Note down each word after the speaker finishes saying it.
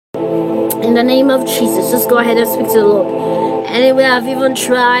In the name of Jesus, just go ahead and speak to the Lord. Anyway, I've even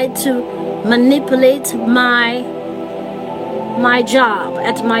tried to manipulate my job,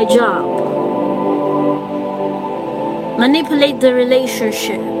 manipulate the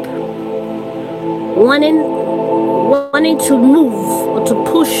relationship, wanting to move or to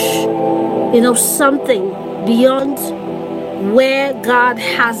push, something beyond where God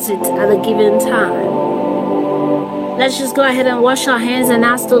has it at a given time. Let's just go ahead and wash our hands and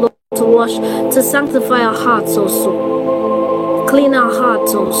ask the Lord to sanctify our hearts also, clean our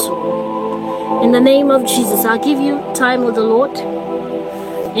hearts also. In the name of Jesus, I'll give you time with the Lord.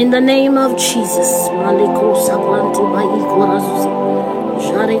 In the name of Jesus.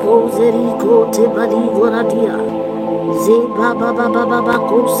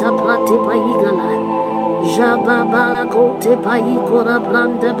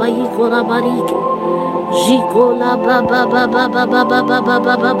 Jikola baba baba baba baba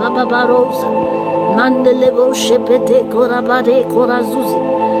baba baba barosa mandelevo shepete korabade korazuzi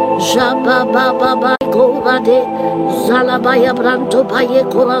jaba baba baba korade zalabaya branto paye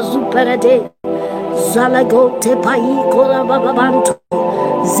korazu perede zalagote payi korababa banto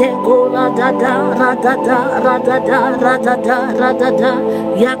zekola dada radada radada radada radada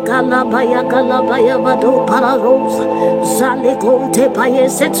yakala baya vado pararosa zalegote paye.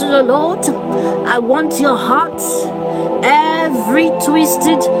 Said to the Lord, I want your heart. Every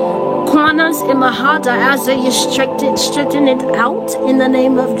twisted corners in my heart, I ask that you straighten it out in the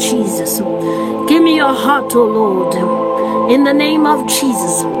name of Jesus. Give me your heart, oh Lord, in the name of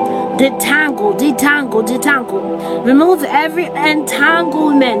Jesus. Detangle. Remove every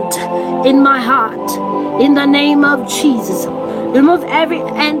entanglement in my heart in the name of Jesus. Remove every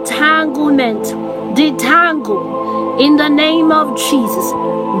entanglement. Detangle in the name of Jesus.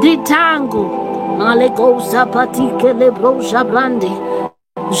 Detangle. Maleko zapati kelebro jabrande.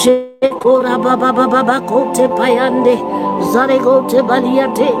 Jekora baba baba kote payande. Zaregote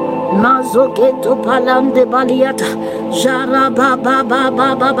baliate. Mazoketo palande baliata. Jara baba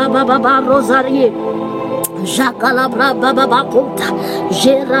baba baba baba rosarie. Jakala baba baba kota.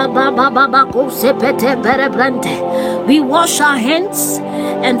 Jera baba baba kose pete perebrante. We wash our hands,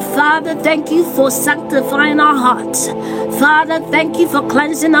 and Father, thank you for sanctifying our hearts. Father, thank you for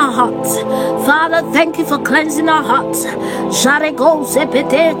cleansing our hearts. Father, thank you for cleansing our hearts. Jarego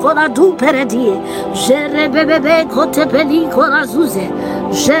sepete koradu peredi. Jere bebebe kote peli korazuze.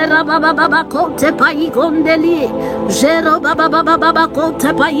 Jera baba baba kote payi gondeli. Jero baba baba baba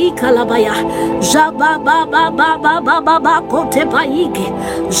kote payi kalabaya. Jaba baba baba baba kote payike.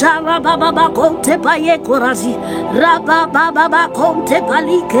 Jara baba baba kote paye korazi. Raba baba kote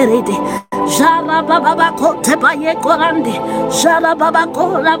pali kerede. Jara baba kote paye korande. Jara baba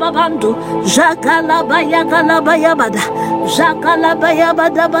kora babando. Jakala baya galabaya bada. Jakala baya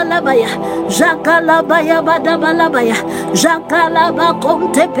bada balabaya. Jakala baya bada balabaya. Jakala ba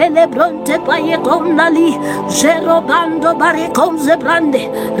konte pele bronte paye konali. Jero bando bare konze brande.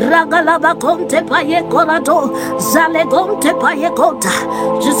 Ragala ba konte paye korato. Zale konte paye kota.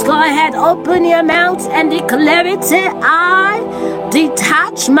 Just go ahead, open your mouth and declare it. Say, I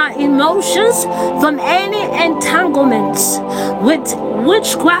detach my emotions from any entanglements with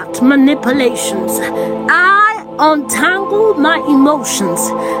witchcraft manipulations. I untangle my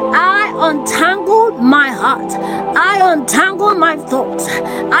emotions. I untangle my heart. I untangle my thoughts.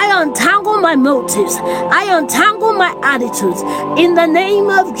 I untangle my motives. I untangle my attitudes in the name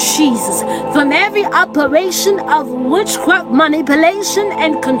of Jesus from every operation of witchcraft manipulation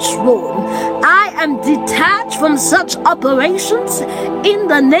and control. I am detached from such operations in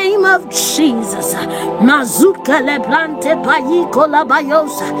the name of Jesus. Mazuka lebrante payiko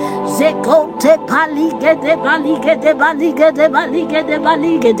labayosa. Zekote paligede baligede baligede baligede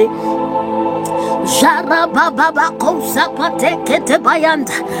baligede. Jara baba bako sapate kete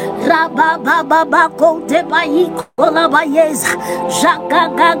bayanda. Raba baba bako te bayi kola bayeza. Jaka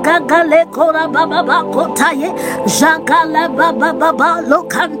gaga gale kora baba bako taye. Jaka la baba baba lo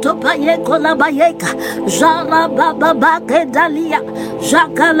kanto paye kola bayeka. Jara baba bake dalia.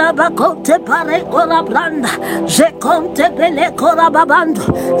 Jaka la bako te pare kola branda. Je konte pele kora babando.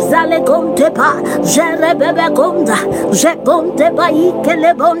 Zale konte pa. Jere bebe konda. Je konte bayi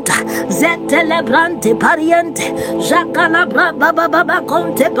kele bonta. Zetele brante pariente. Jacala baba baba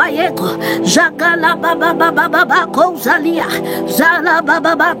conte payeko. Jacala baba baba cousalia. Zala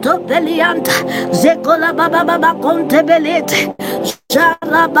baba bato pelianta. Zecola baba conte belete.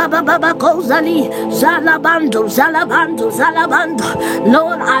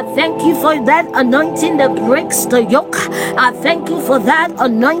 Lord, I thank you for that anointing that breaks the yoke. I thank you for that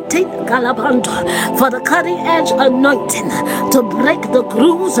anointing, for the cutting edge anointing to break the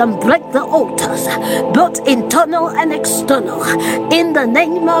grooves and break the altars, both internal and external. In the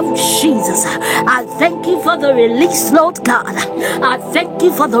name of Jesus, I thank you for the release, Lord God. I thank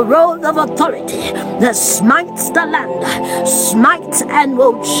you for the role of authority that smites the land, smites and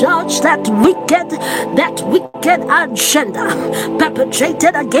will judge that wicked agenda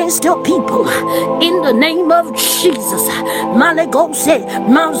perpetrated against your people. In the name of Jesus, Malegose,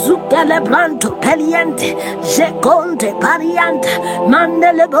 Mazukele Branto, Peliente, Zeconte, Pariante,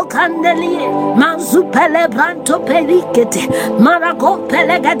 Mandele Bocandelie, Mazupele Branto, Pelicete, Marago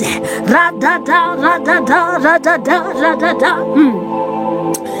Pelegade, Radada, Radada, Radada, Radada.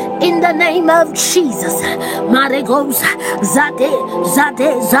 In the name of Jesus, Marigos, Zade.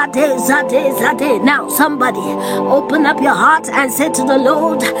 Now, somebody, open up your heart and say to the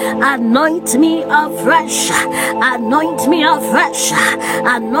Lord, anoint me afresh, anoint me afresh,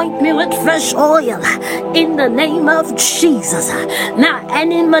 anoint me with fresh oil. In the name of Jesus. Now,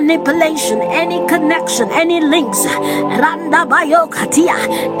 any manipulation, any connection, any links, Randa Bayokatia,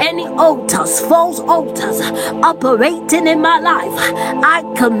 any altars, false altars operating in my life, I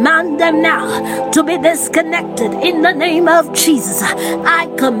command them now to be disconnected in the name of Jesus. I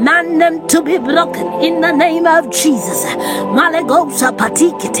command them to be broken in the name of Jesus. Malegosa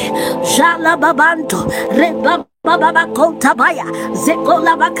patikete, Jala babanto, Reba Baba Kotabaya,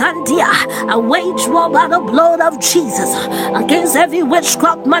 Zekola Bakantia, I wage war by the blood of Jesus against every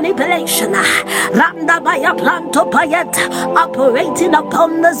witchcraft manipulation. Randa Baya Planto Payet, operating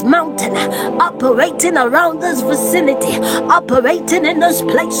upon this mountain, operating around this vicinity, operating in this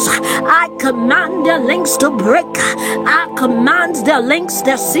place. I command their links to break. I command their links,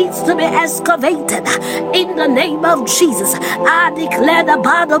 their seeds to be excavated in the name of Jesus. I declare that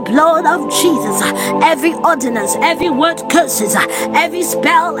by the blood of Jesus, every ordinance, every word curses, every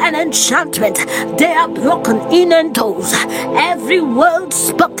spell and enchantment, they are broken in and those. Every word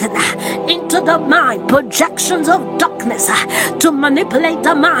spoken into the mind, projections of darkness to manipulate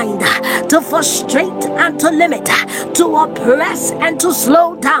the mind, to frustrate and to limit, to oppress and to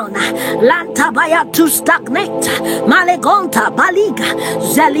slow down, Lantabaya to stagnate, Malegonta Baliga,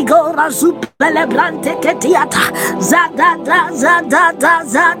 Zeligora Zupelebrante Ketiata, Zadada Zadada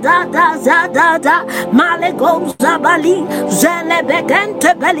Zadada Zadada, Malegos Zabali,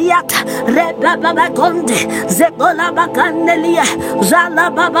 Zelebegente Beliat, Rebabagonde, Zegola Bacanelia, Zala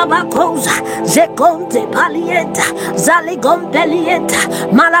Babacosa, Zeconte Palieta, Zaligon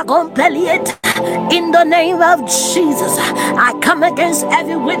Pelieta, Malagon Pelieta. In the name of Jesus, I come against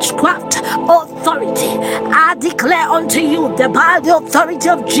every witchcraft authority. I declare unto you that by the authority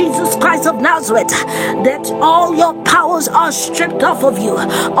of Jesus Christ of Nazareth, that all your powers are stripped off of you.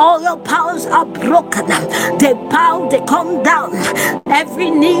 All your powers are broken. They bow, they come down. Every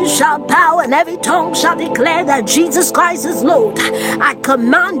knee shall bow and every tongue shall declare that Jesus Christ is Lord. I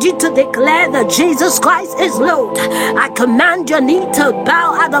command you to declare that Jesus Christ is Lord. I command your knee to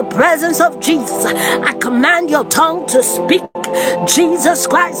bow at the presence of Jesus. I command your tongue to speak Jesus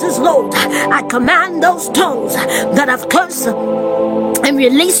Christ is Lord. I command those tongues that have cursed and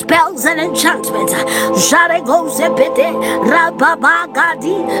release spells and enchantments. Jaregozepete,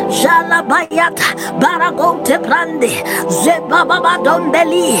 Rababagadi, Jalabayata, Baragote Brande,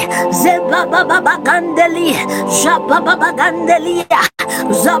 Zebababadombeli, Zebababagandeli, Jababagandelia,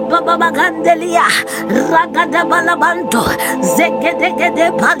 Zababagandelia, Ragadabalabanto,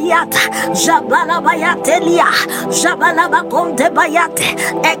 Zegedegede Paliata, Jabalabayatelia, Jabalabaconte Bayate,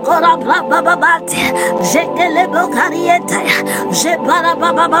 Ekora Bababate, Zegelebocariete,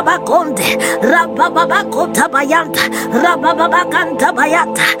 Barabababakonde, Rabababakota Bayanta, Rabababakanta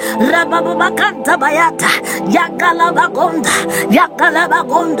Bayata, Rabababakanta Bayata, Yakalabagonda,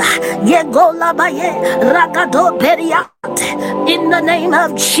 Yakalabagonda, Yegola Baye, Ragado Periate. In the name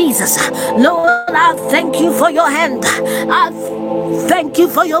of Jesus, Lord, I thank you for your hand. I thank you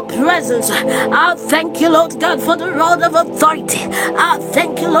for your presence. I thank you, Lord God, for the rod of authority. I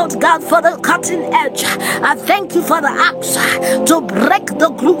thank you, Lord God, for the cutting edge. I thank you for the axe to break the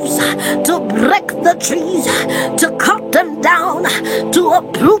grooves, to break the trees, to cut cut them down, to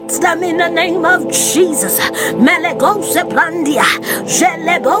uproot them in the name of Jesus. Melegose brandia,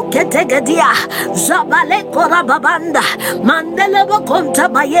 jeleboke tegedia, zabaleko rababanda, mandelebo konta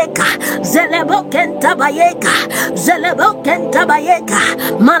bayeka, zelebo kenta bayeka, zelebo kenta bayeka,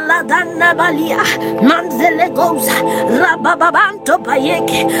 maladana balia, manzelegoza, rabababanto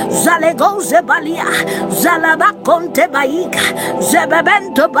bayeke, zalegoze balia, zalaba konte bayika,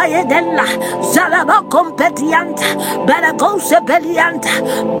 zebebento bayedella, zalaba competianta, beragoze belianta,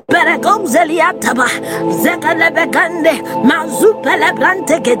 beragoze liataba, zegalebegande,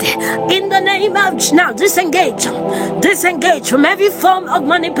 mazupelebrante gede. In the name of now, disengage from every form of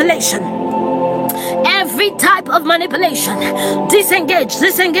manipulation, every type of manipulation. Disengage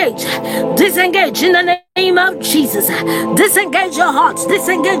in the name of Jesus. Disengage your hearts,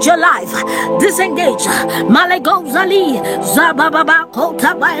 disengage your life, disengage. Malegozali, Zababa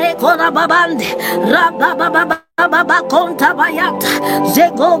Kota Bae Kora Babande, Rababa Baba konta bayata,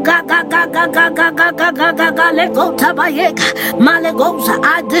 zego gaga gaga gaga gaga gaga lego tabayeka, malegoza.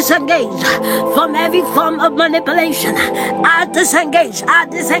 I disengage from every form of manipulation. I disengage.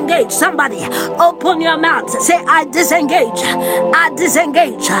 Somebody open your mouth. Say, I disengage. I'm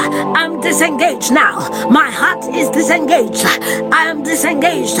disengaged now. My heart is disengaged. I am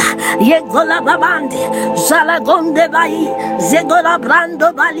disengaged. Yegola babandi, zalagonde bayi, zegola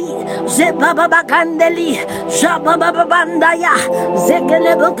brando bali, zebaba bakandeli. Babandaya,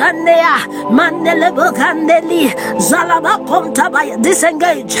 Zegelebukandea, Mandelebukandeli, Zalabakontabaya.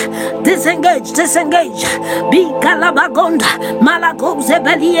 Disengage. Be Calabagonda, Malagoze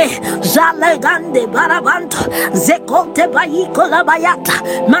Belie, Zalegande, Barabanto, Zekote Bayikola Bayata,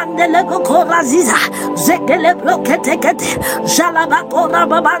 Mandelebukora Ziza, Zegelebroketekete, Zalabakora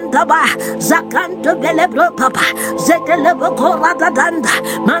Babandaba, Zakanto Belebro Papa, Zegelebukora Dadanda,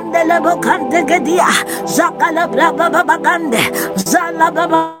 Mandelebukandegdia, Zakala Baba Bagande, Zala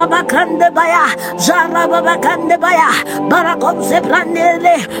Baba Bakande Baya, Zara Baba Kande Baya, Barakoze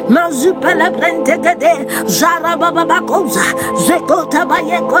Brandele, Mazupele Brentegade, Zara Baba Bakoza, Zekota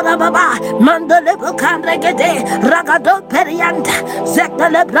Baye Kora Baba, Mandele Bukandegade, Ragado Perianta,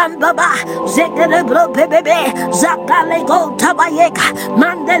 Zekele Brand Baba, Zekele Bro Bebe, Zakale Go Tabayeka,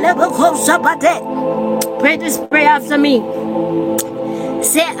 Mandele Bukosa Bate. Pray this prayer after me.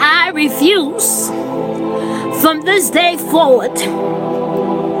 Say, I refuse. From this day forward,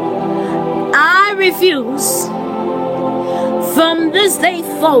 I refuse from this day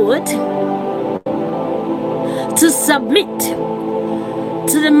forward to submit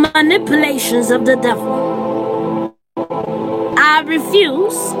to the manipulations of the devil. I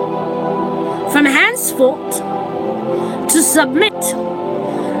refuse from henceforth to submit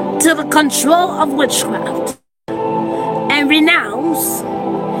to the control of witchcraft and renounce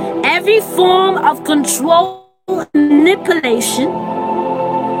every form of control manipulation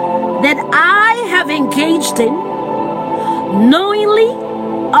that I have engaged in, knowingly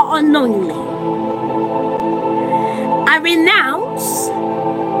or unknowingly. I renounce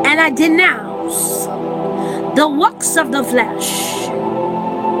and I denounce the works of the flesh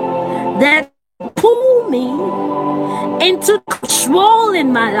that pull me into control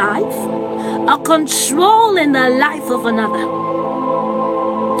in my life or control in the life of another.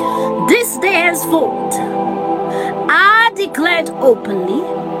 This day henceforth, I declared openly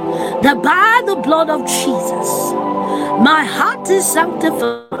that by the blood of Jesus, my heart is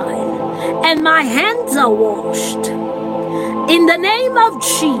sanctified and my hands are washed. In the name of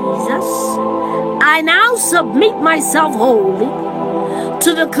Jesus, I now submit myself wholly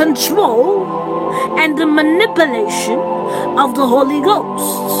to the control and the manipulation of the Holy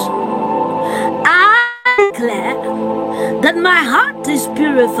Ghost. I declare that my heart is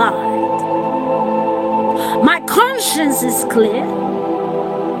purified. My conscience is clear.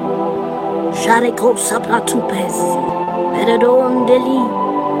 Shareko sapratupes, peredon deli,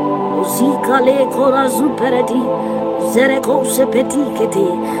 uzikale korazu peredi, zereko sepetiketi.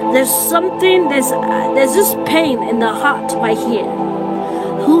 There's something, there's this pain in the heart right here.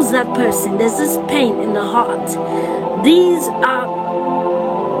 Who's that person? There's this pain in the heart.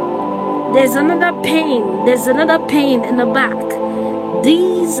 There's another pain in the back.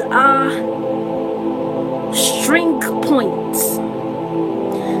 These are shrink points.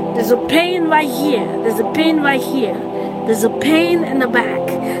 There's a pain right here. There's a pain right here. There's a pain in the back.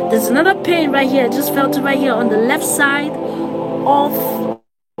 There's another pain right here. I just felt it right here on the left side of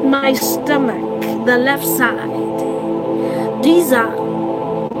my stomach. The left side. These are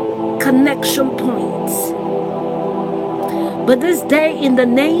connection points. But this day, in the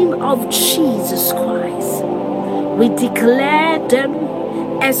name of Jesus Christ, we declare them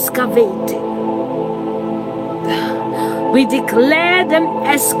excavated. We declare them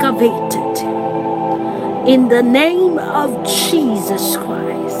excavated in the name of Jesus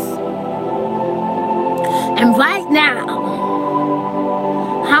Christ. And right now,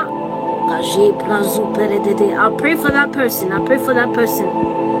 I'll pray for that person. I'll pray for that person.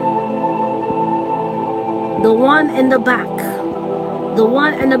 The one in the back. The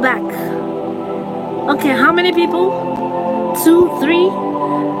one in the back. Okay, how many people? 2, 3.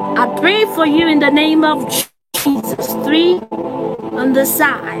 I pray for you in the name of Jesus. 3 on the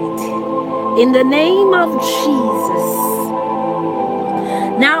side. In the name of Jesus.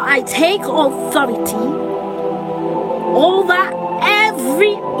 Now I take authority over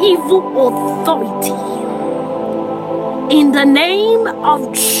every evil authority. In the name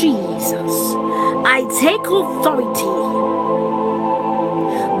of Jesus, I take authority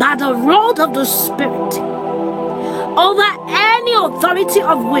by the rod of the Spirit over any authority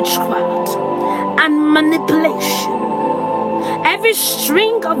of witchcraft and manipulation. Every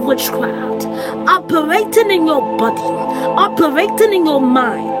string of witchcraft operating in your body, operating in your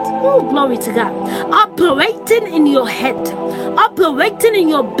mind. Oh, glory to God. Operating in your head, operating in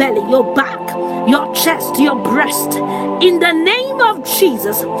your belly, your back, your chest, your breast. In the name of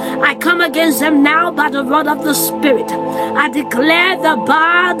Jesus, I come against them now by the rod of the Spirit. I declare that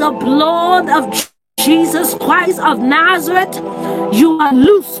by the blood of Jesus Christ of Nazareth, you are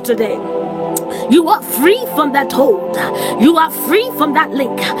loose today. You are free from that hold. You are free from that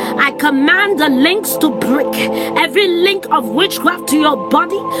link. I command the links to break. Every link of witchcraft to your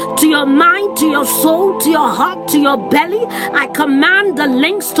body, to your mind, to your soul, to your heart, to your belly. I command the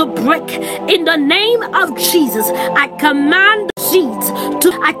links to break. In the name of Jesus, I command the seeds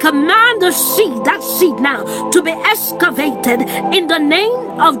I command the seed, that seed now, to be excavated in the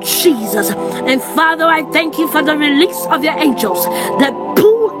name of Jesus. And Father, I thank you for the release of your angels that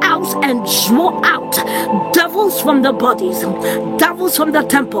pull out and draw out devils from the bodies, devils from the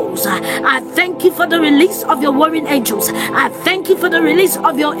temples. I thank you for the release of your warring angels. I thank you for the release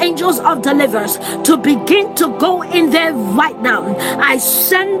of your angels of deliverance to begin to go in there right now. I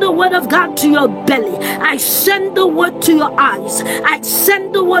send the word of God to your belly. I send the word to your eyes. I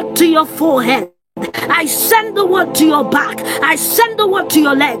send the word to your forehead. I send the word to your back. I send the word to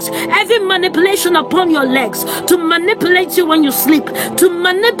your legs. Every manipulation upon your legs to manipulate you when you sleep, to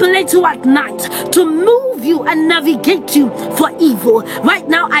manipulate you at night, to move you and navigate you for evil. Right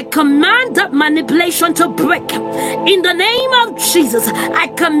now, I command that manipulation to break. In the name of Jesus, I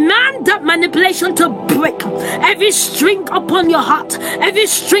command that manipulation to break. Every string upon your heart, every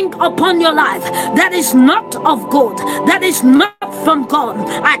string upon your life that is not of God, that is not from God,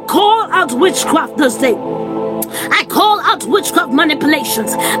 I call out witchcraft this day. I call out witchcraft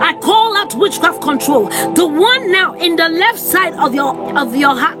manipulations. I call out witchcraft control. The one now in the left side of your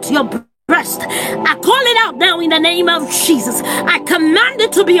heart, your breast. I call it out now in the name of Jesus. I command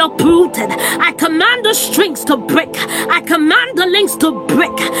it to be uprooted. I command the strings to break. I command the links to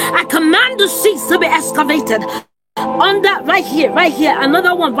break. I command the seeds to be excavated. On that right here,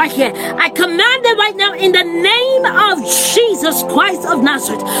 another one right here. I command it right now in the name of Jesus Christ of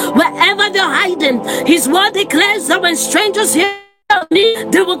Nazareth. Wherever they're hiding, his word declares that when strangers hear me,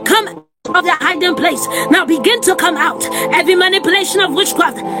 they will come of their hiding place. Now begin to come out. Every manipulation of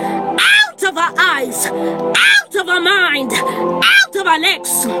witchcraft, out of our eyes, out of our mind, out of our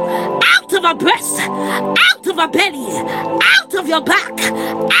legs, out of our breast, out of our belly, out of your back,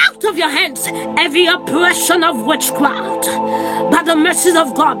 out of your hands. Every oppression of witchcraft, by the mercies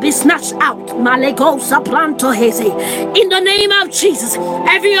of God, be snatched out. In the name of Jesus,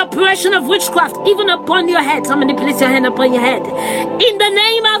 every oppression of witchcraft, even upon your head. Somebody place your hand upon your head. In the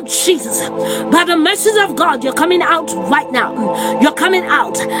name of Jesus, by the mercies of God, you're coming out right now. You're coming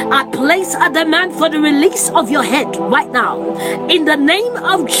out. I place a demand for the release of your head right now. In the name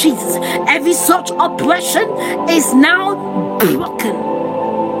of Jesus, every such oppression is now broken.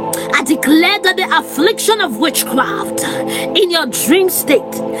 I declare that the affliction of witchcraft in your dream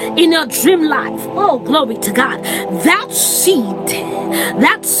state, in your dream life, oh glory to God, that seed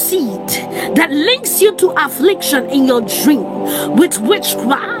that links you to affliction in your dream with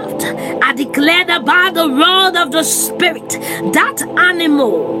witchcraft, I declare that by the rod of the Spirit, that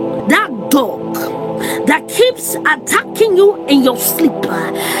animal, that dog that keeps attacking you in your sleep,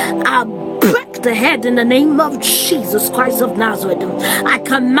 break the head in the name of Jesus Christ of Nazareth. I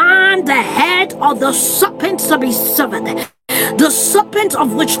command the head of the serpent to be severed. the serpent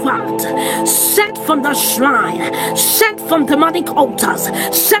of witchcraft, sent from the shrine, sent from demonic altars,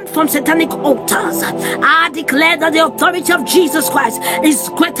 sent from satanic altars. I declare that the authority of Jesus Christ is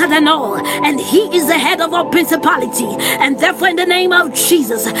greater than all, and he is the head of all principality, and therefore in the name of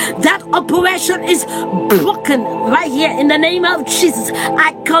Jesus, that operation is broken right here in the name of Jesus.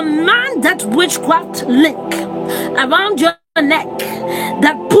 I command that witchcraft link around your neck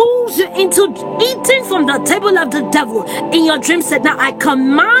that pulls you into eating from the table of the devil in your dream state. Now I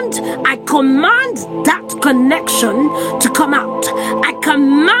command that connection to come out. I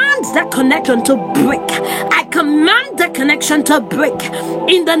command that connection to break. I command that connection to break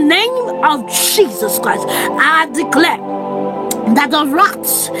in the name of Jesus Christ. I declare that the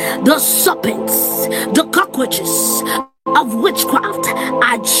rats, the serpents, the cockroaches of witchcraft,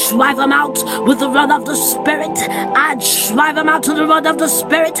 I drive them out with the rod of the Spirit. I drive them out to the rod of the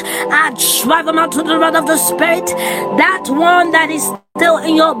Spirit. I drive them out to the rod of the Spirit. That one that is still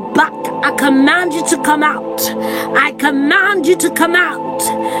in your back, I command you to come out. I command you to come out.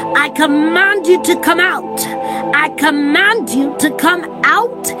 I command you to come out. I command you to come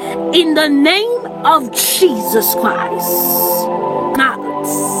out in the name of Jesus Christ. Come out.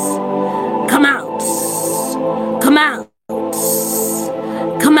 Come out. Come out.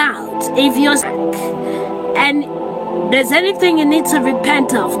 Come out. If you're sick and there's anything you need to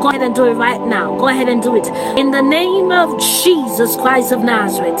repent of, go ahead and do it right now. Go ahead and do it. In the name of Jesus Christ of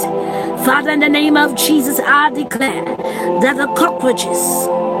Nazareth. Father, in the name of Jesus, I declare that the cockroaches,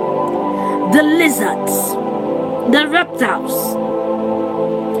 the lizards, the reptiles,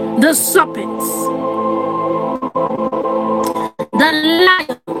 the serpents, the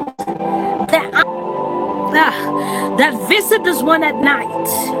lion, that visit this one at night.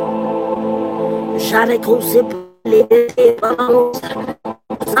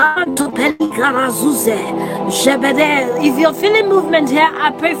 If you're feeling movement here,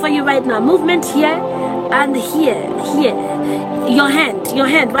 I pray for you right now. Movement here and here. Your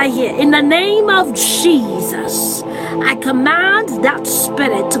hand right here. In the name of Jesus, I command that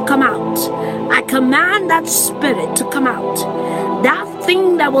spirit to come out. I command that spirit to come out. That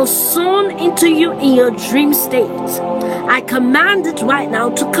thing that will sown into you in your dream state, I command it right now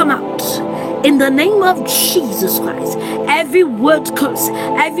to come out. In the name of Jesus Christ, every word curse,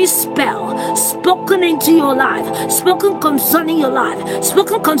 every spell spoken into your life, spoken concerning your life,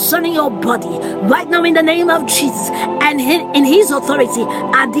 spoken concerning your body, right now in the name of Jesus, and in his authority,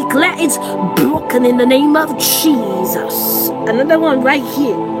 I declare it's broken in the name of Jesus. Another one right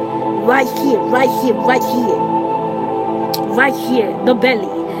here, the belly.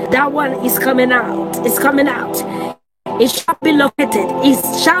 That one is coming out. It's coming out. It shall be located. It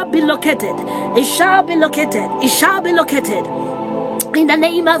shall be located. It shall be located. It shall be located. In the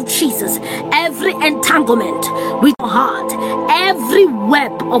name of Jesus, every entanglement with your heart, every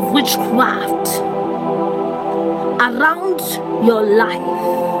web of witchcraft around your life,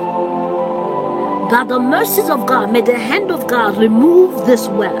 by the mercies of God, may the hand of God remove this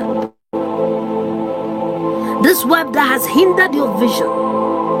web. This web that has hindered your vision.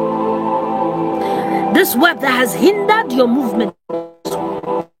 This web that has hindered your movement.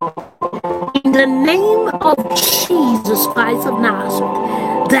 In the name of Jesus Christ of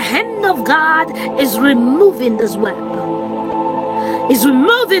Nazareth, the hand of God is removing this web. Is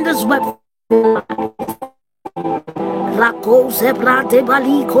removing this web.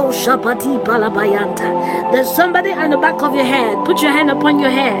 There's somebody on the back of your head. Put your hand upon your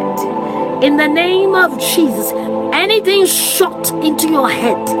head. In the name of Jesus, anything shot into your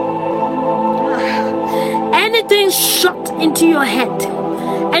head, anything shot into your head,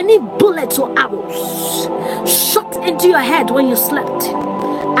 any bullets or arrows shot into your head when you slept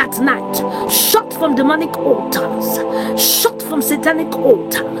at night, shot from demonic altars, shot from satanic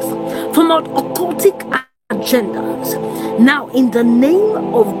altars, from occultic agendas. Now, in the name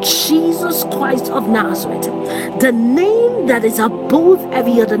of Jesus Christ of Nazareth, the name that is above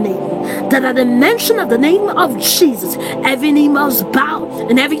every other name, that at the mention of the name of Jesus, every knee must bow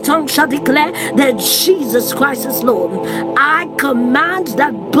and every tongue shall declare that Jesus Christ is Lord. I command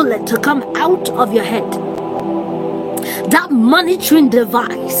that bullet to come out of your head. That monitoring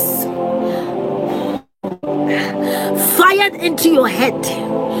device fired into your head,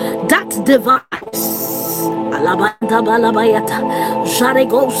 that device, I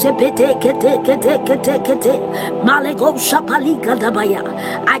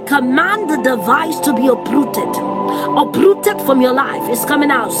command the device to be uprooted from your life. It's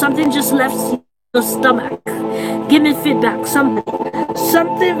coming out. Something just left your stomach. Give me feedback.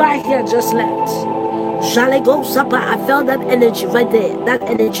 Something right here just left. I felt that energy right there. That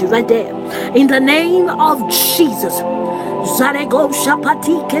energy right there. In the name of Jesus.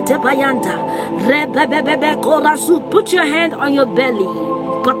 Put your hand on your belly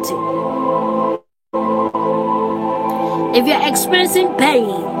button. If you're experiencing pain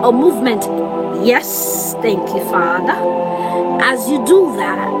or movement, yes, thank you, Father. As you do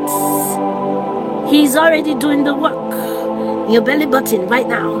that, He's already doing the work. Your belly button right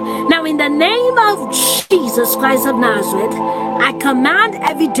now. Now, in the name of Jesus Christ of Nazareth, I command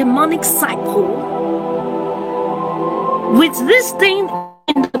every demonic cycle with this thing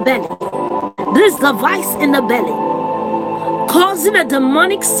in the belly, this device in the belly, causing a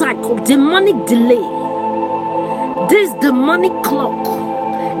demonic cycle, demonic delay, this demonic clock,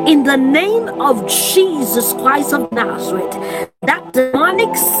 in the name of Jesus Christ of Nazareth, that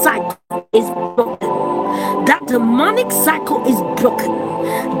demonic cycle is broken. That demonic cycle is broken.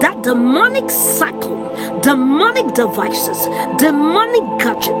 That demonic cycle, demonic devices, demonic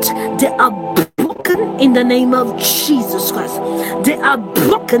gadgets, they are broken in the name of Jesus Christ. They are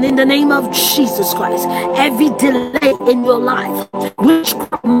broken in the name of Jesus Christ. Every delay in your life,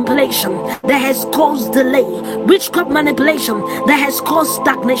 witchcraft manipulation that has caused delay, witchcraft manipulation that has caused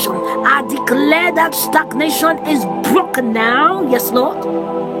stagnation, I declare that stagnation is broken now. Yes, Lord.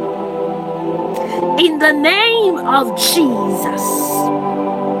 In the name of Jesus.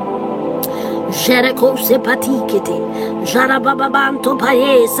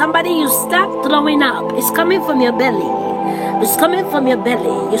 Somebody, you start throwing up. It's coming from your belly. It's coming from your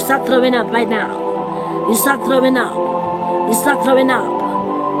belly. You start throwing up right now. You start throwing up. You start throwing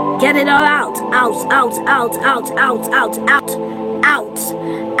up. Get it all out. Out, out, out, out, out, out, out, out,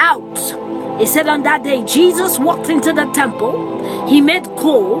 out. It said on that day, Jesus walked into the temple. He made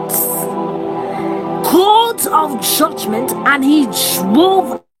cords of judgment, and he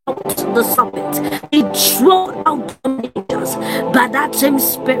drove out the serpent. He drove out the angels by that same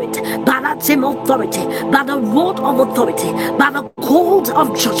spirit, by that same authority, by the rod of authority, by the cord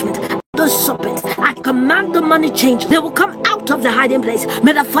of judgment. The serpent, I command the money change. They will come out of the hiding place.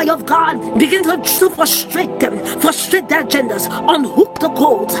 May the fire of God begin to frustrate them, frustrate their agendas, unhook the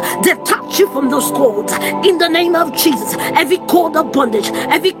cords, detach you from those cords in the name of Jesus. Every cord of bondage,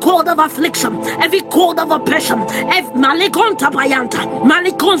 every cord of affliction, every cord of oppression, every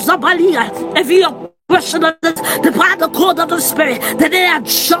oppression of the part the cord of the spirit, that they are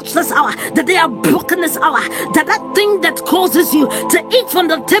judged this hour, that they are broken this hour, that thing that causes you to eat from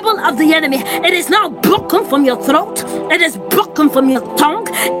the table of the enemy, it is now broken from your throat, it is broken from your tongue,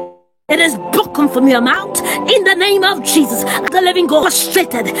 it is broken from your mouth in the name of Jesus. The living God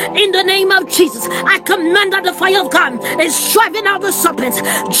frustrated in the name of Jesus. I command that the fire of God is driving out the serpents,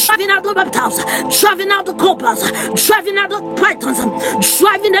 driving out the reptiles, driving out the cobras, driving out the pythons,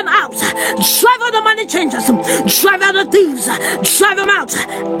 driving them out, drive out the money changers, drive out the thieves, drive them out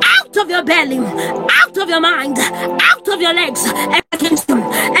of your belly, out of your mind, out of your legs, against them.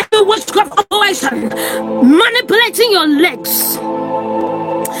 Every witchcraft operation manipulating your legs.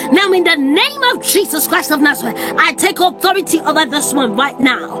 Now, in the name of Jesus Christ of Nazareth, I take authority over this one right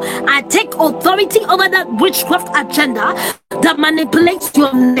now. I take authority over that witchcraft agenda that manipulates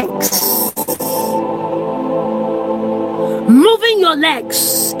your legs. Moving your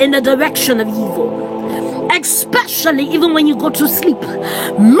legs in the direction of evil. Especially even when you go to sleep.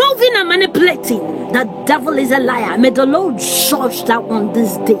 Moving and manipulating. The devil is a liar. May the Lord judge that on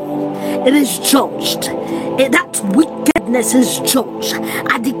this day. It is judged. That wickedness is judged.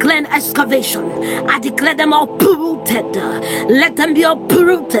 I declare an excavation. I declare them uprooted. Let them be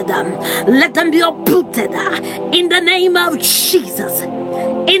uprooted. Let them be uprooted. In the name of Jesus.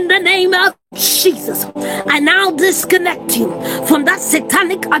 In the name of Jesus, I now disconnect you from that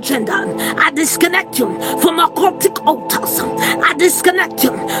satanic agenda. I disconnect you from occultic altars. I disconnect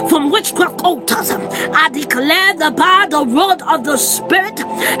you from witchcraft altars. I declare that by the rod of the Spirit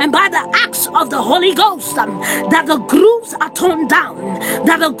and by the axe of the Holy Ghost, that the grooves are torn down,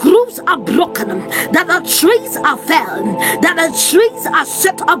 that the grooves are broken, that the trees are felled, that the trees are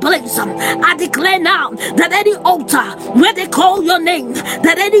set ablaze. I declare now that any altar where they call your name,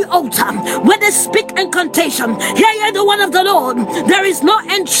 that any altar where they speak incantation, hear ye the word of the Lord. There is no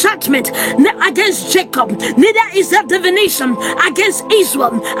enchantment against Jacob, neither is there divination against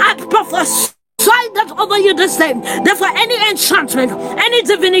Israel. I prophesy that over you this day. Therefore, any enchantment, any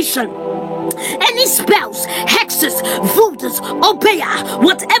divination, any spells, hexes, voodoos, obeya,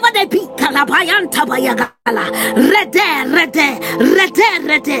 whatever they be, kalabayanta bayagala, rede,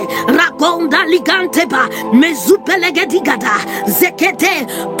 ragonda liganteba, mezupelegedigada, zekete,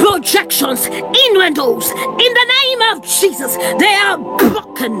 projections, innuendos, in the name of Jesus, they are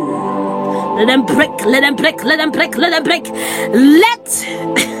broken. Let them break, let them break, let them break, let them break. Let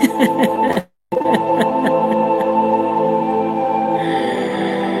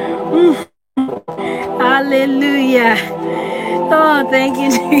hallelujah. Oh, thank you,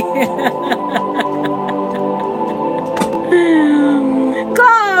 Jesus.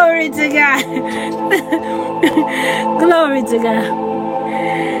 Glory to God. Glory to God.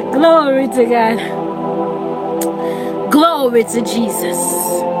 Glory to God. Glory to Jesus.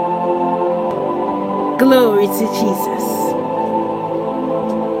 Glory to Jesus.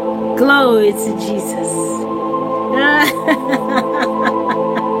 Glory to Jesus.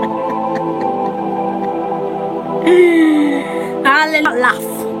 Hallelujah. Laugh.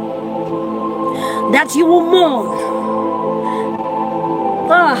 That you will mourn.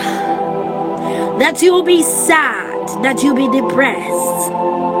 Oh. That you will be sad. That you will be depressed.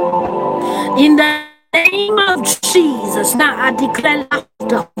 In the name of Jesus, now I declare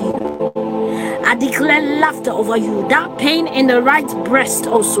laughter. I declare laughter over you. That pain in the right breast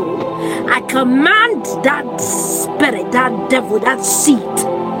also. I command that spirit, that devil, that seed.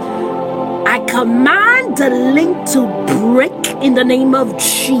 I command the link to break in the name of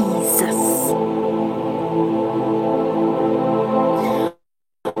Jesus.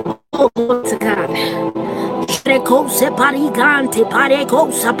 Oh, glory to God. I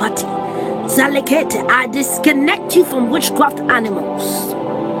disconnect you from witchcraft animals.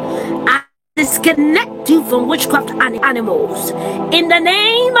 I disconnect you from witchcraft animals in the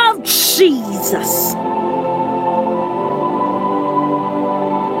name of Jesus.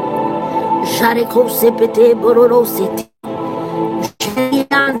 Jareko sepete bororositi.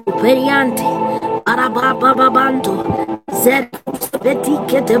 Jianto periante. Arabababanto. Zereko sepeti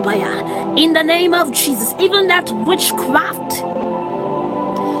ketebaya. In the name of Jesus, even that witchcraft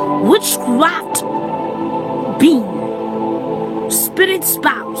being, spirit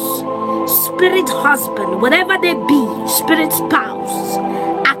spouse, spirit husband, whatever they be, spirit spouse,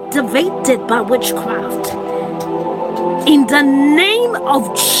 activated by witchcraft. In the name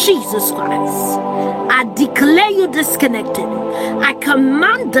of Jesus Christ, I declare you disconnected. I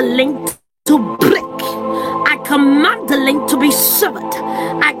command the link to break. I command the link to be severed.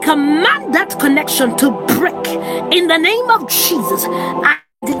 I command that connection to break. In the name of Jesus, I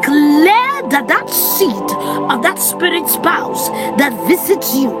declare that seed of that spirit spouse that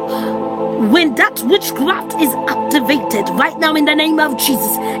visits you, when that witchcraft is activated right now in the name of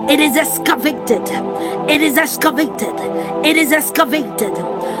Jesus, it is excavated. It is excavated. It is excavated.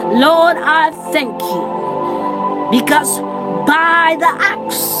 Lord, I thank you because by the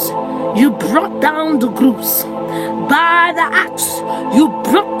axe you brought down the groups. By the axe you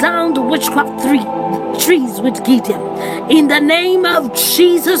brought down the witchcraft trees with Gideon. In the name of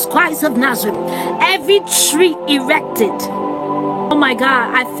Jesus Christ of Nazareth, every tree erected. Oh my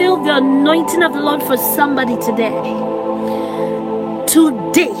God, I feel the anointing of the Lord for somebody today.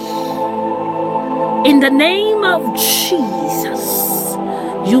 Today, in the name of Jesus,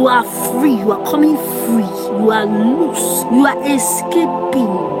 you are free. You are coming free. You are loose. You are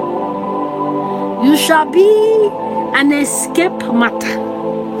escaping. You shall be an escape matter.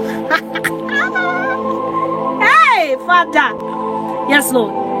 Hey, Father. Yes,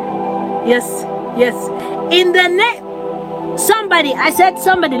 Lord. Yes, yes. In the name. Somebody, I said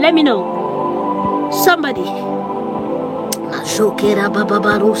somebody, let me know. Somebody. I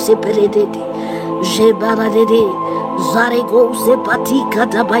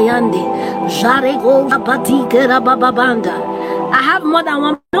have more than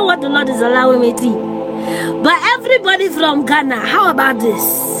one. I know what the Lord is allowing me to. But everybody from Ghana, how about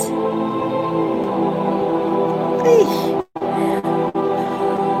this?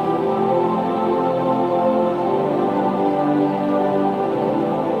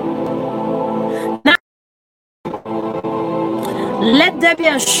 Now, let there be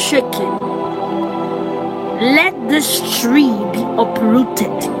a shaking. Let this tree be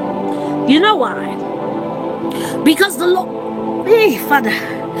uprooted. You know why? Because the Lord, Father,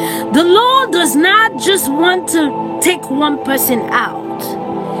 the Lord does not just want to take one person out.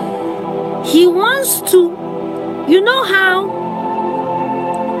 He wants to, you know how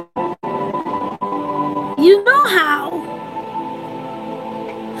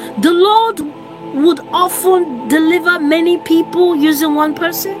the Lord would often deliver many people using one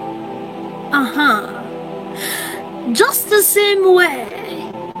person? Just the same way,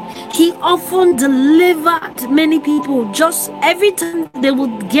 he often delivered many people just every time they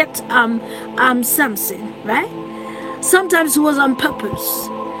would get Samson, right? Sometimes it was on purpose.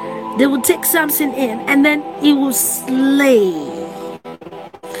 They would take Samson in and then he will slay.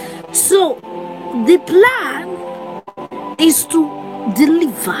 So the plan is to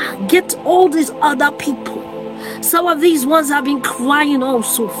deliver, get all these other people. Some of these ones have been crying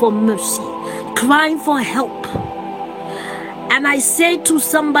also for mercy, crying for help. And I say to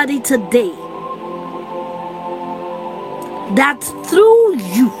somebody today that through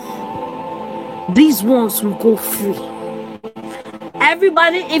you, these ones will go free.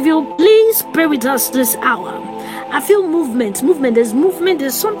 Everybody, if you please pray with us this hour. I feel movement.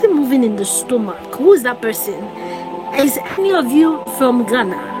 There's something moving in the stomach. Who is that person? Is any of you from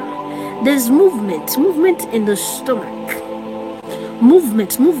Ghana? There's movement in the stomach.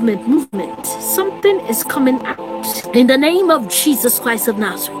 Movement. Something is coming out. In the name of Jesus Christ of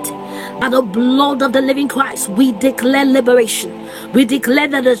Nazareth, by the blood of the living Christ, we declare liberation. We declare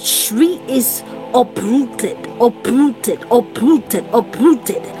that the tree is uprooted.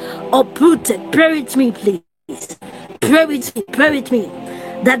 Pray with me, please. Pray with me.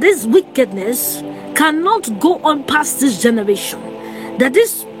 That this wickedness cannot go on past this generation. That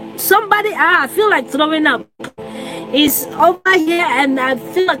this somebody, I feel like throwing up, is over here, and I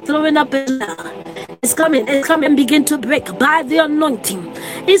feel like throwing up. It's coming, begin to break by the anointing.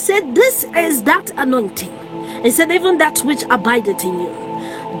 He said, this is that anointing. He said, even that which abideth in you,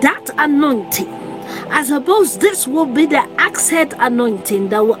 that anointing. I suppose this will be the axe head anointing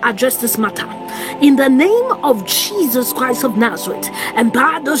that will address this matter. In the name of Jesus Christ of Nazareth, and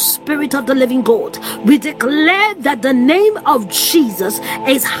by the Spirit of the living God, we declare that the name of Jesus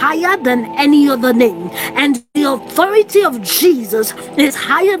is higher than any other name, and the authority of Jesus is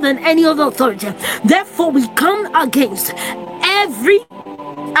higher than any other authority. Therefore, we come against every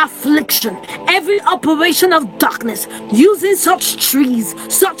affliction, every operation of darkness using such trees,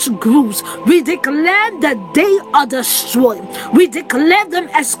 such grooves. We declare that they are destroyed. We declare them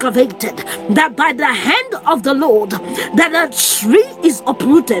excavated, that by the hand of the Lord, that a tree is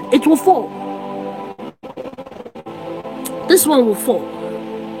uprooted. It will fall. This one will fall.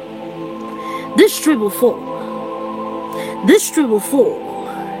 This tree will fall. This tree will fall.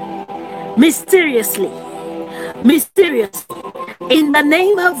 Mysteriously. In the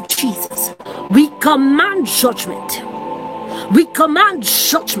name of Jesus, we command judgment. We command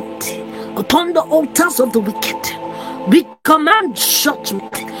judgment upon the altars of the wicked. We command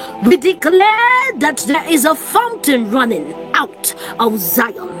judgment. We declare that there is a fountain running out of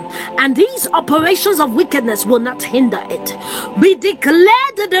Zion, and these operations of wickedness will not hinder it. We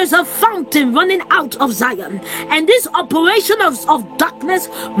declare that there's a fountain running out of Zion, and this operation of darkness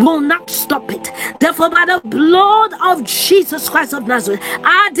will not stop it. Therefore, by the blood of Jesus Christ of Nazareth,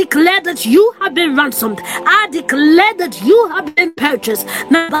 I declare that you have been ransomed. I declare that you have been purchased.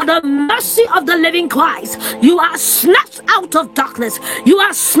 Now, by the mercy of the living Christ, you are snatched out of darkness. You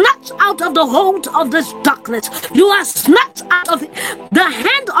are snatched out of the hold of this darkness. You are snatched out of the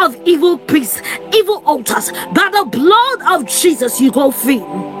hand of evil priests, evil altars. By the blood of Jesus, you go free.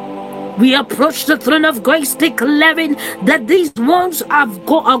 We approach the throne of grace declaring that these ones are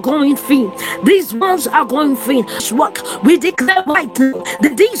going free. These ones are going free. What we declare right now,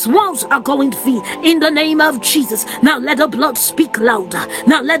 that these ones are going free in the name of Jesus. Now let the blood speak louder.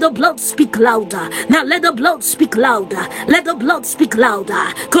 Now let the blood speak louder. Now let the blood speak louder. Let the blood speak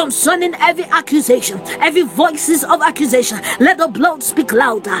louder concerning every accusation, every voices of accusation. Let the blood speak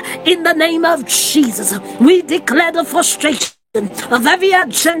louder in the name of Jesus. We declare the frustration of every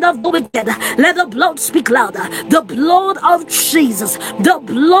agenda of the wicked. Let the blood speak louder. The blood of Jesus. The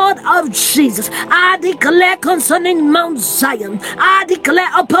blood of Jesus. I declare concerning Mount Zion. I declare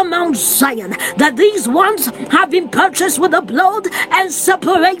upon Mount Zion that these ones have been purchased with the blood and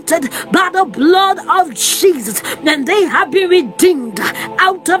separated by the blood of Jesus, and they have been redeemed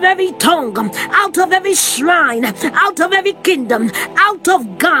out of every tongue, out of every shrine, out of every kingdom, out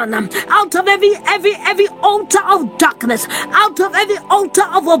of Ghana, out of every altar of darkness, out of every altar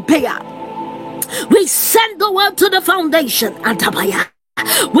of Obeah. We send the word to the foundation, Antabaya.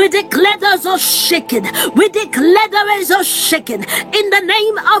 We declare there's a shaking. We declare there is a shaking in the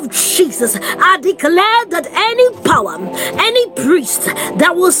name of Jesus. I declare that any power, any priest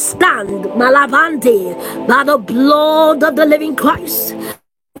that will stand, Malavante, by the blood of the living Christ,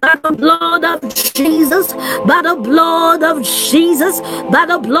 by the blood of Jesus, by the blood of Jesus, by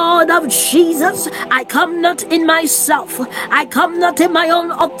the blood of Jesus, I come not in myself, I come not in my own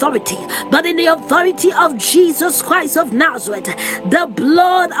authority, but in the authority of Jesus Christ of Nazareth, the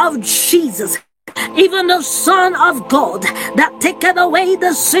blood of Jesus, even the Son of God that taketh away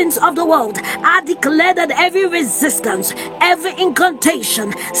the sins of the world. I declare that every resistance, every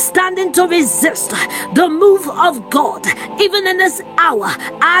incantation standing to resist the move of God, even in this hour,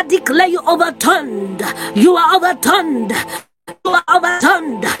 I declare you overturned. You are overturned. You are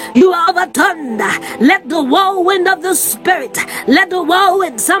overturned. You are overturned. Let the whirlwind of the Spirit, let the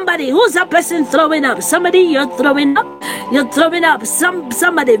whirlwind, somebody, who's a person throwing up? Somebody, you're throwing up. You're throwing up.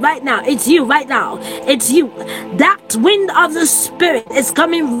 Somebody right now. It's you right now. It's you. That wind of the Spirit is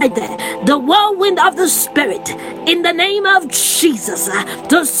coming right there. The whirlwind of the Spirit, in the name of Jesus,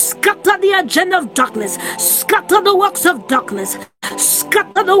 to scatter the agenda of darkness, scatter the works of darkness,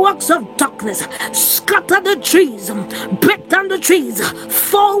 scatter the works of darkness, scatter the trees, break down the trees,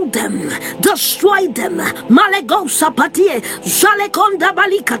 fold them, destroy them. Malegosa patie, Jalekonda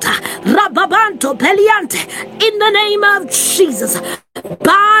balikata, Rababanto peliante, in the name of Jesus.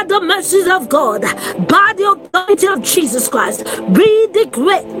 By the mercies of God, by the authority of Jesus Christ, we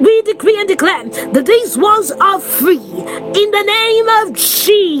decree and declare that these walls are free in the name of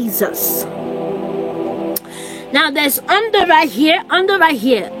Jesus. Now there's under right here,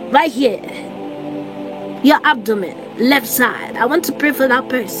 your abdomen, left side. I want to pray for that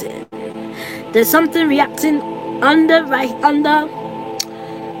person. There's something reacting under,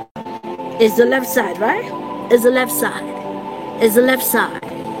 is the left side, right? Is the left side. Is the left side.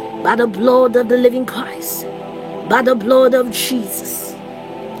 By the blood of the living Christ. By the blood of Jesus.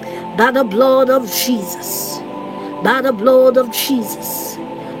 By the blood of Jesus. By the blood of Jesus.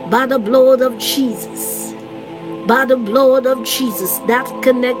 By the blood of Jesus. By the blood of Jesus, that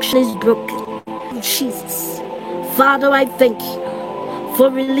connection is broken. Jesus, Father, I thank you for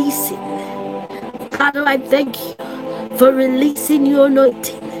releasing. Father, I thank you for releasing your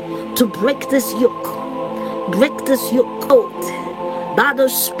anointing to break this yoke. Break this yoke out by the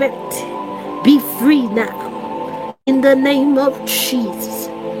Spirit. Be free now. In the name of Jesus,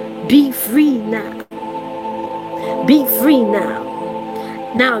 be free now. Be free now.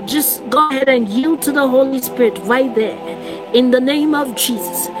 Now, just go ahead and yield to the Holy Spirit right there. In the name of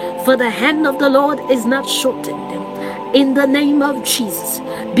Jesus. For the hand of the Lord is not shortened. In the name of Jesus.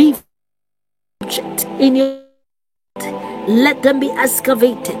 Be in your. Let them be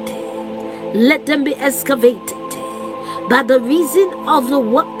excavated. Let them be excavated. By the reason of the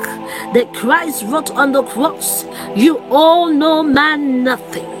work that Christ wrote on the cross, you all know man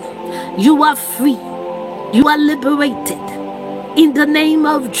nothing. You are free. You are liberated. In the name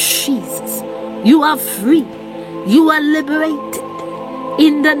of Jesus, you are free. You are liberated.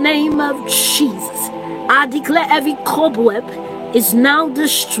 In the name of Jesus, I declare every cobweb is now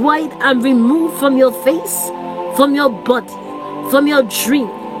destroyed and removed from your face, from your body, from your dream.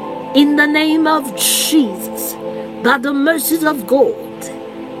 In the name of Jesus, by the mercies of God,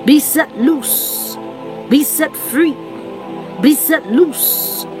 be set loose, be set free, be set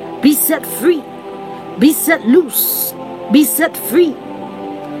loose, be set free, be set loose. Be set free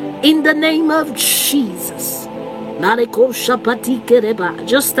in the name of Jesus.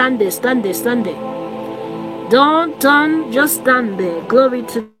 Just stand there, stand there, stand there. Don't turn, just stand there. Glory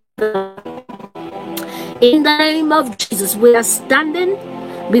to God. In the name of Jesus, we are standing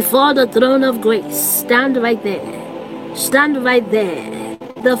before the throne of grace. Stand right there. Stand right there.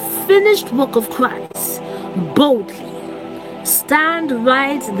 The finished work of Christ. Boldly. Stand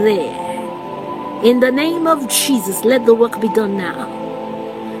right there. In the name of Jesus, let the work be done now.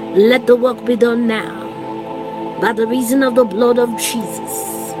 Let the work be done now. By the reason of the blood of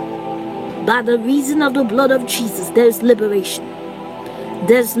Jesus. By the reason of the blood of Jesus, there is liberation.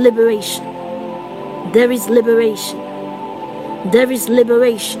 There's liberation. There is liberation. There is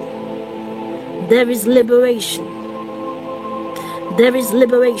liberation. There is liberation. There is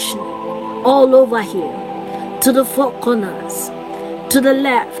liberation. All over here. To the four corners. To the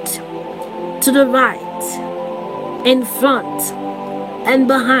left. To the right, in front, and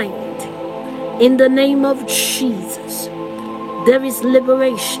behind. In the name of Jesus, there is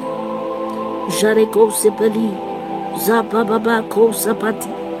liberation. Jareko sepeli, zapababa ko sapati,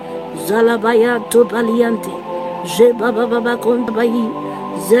 zalabaya to paliante, jebababa kontabayi,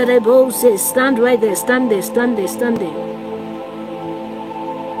 zerebo se. Stand right there, stand there, stand there, stand there.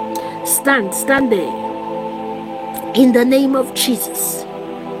 Stand there. In the name of Jesus.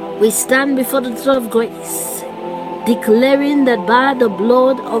 We stand before the throne of grace, declaring that by the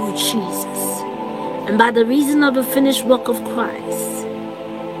blood of Jesus and by the reason of the finished work of Christ,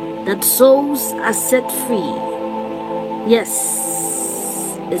 that souls are set free. Yes,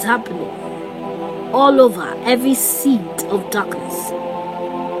 it's happening. All over, every seed of darkness,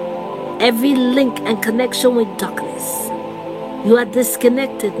 every link and connection with darkness, you are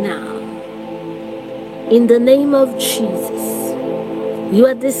disconnected now. In the name of Jesus. You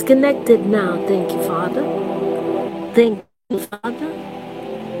are disconnected now. Thank you, Father. Thank you, Father.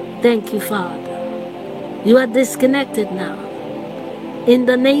 Thank you, Father. You are disconnected now. In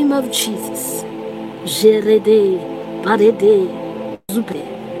the name of Jesus. Jerede, parede, zupe,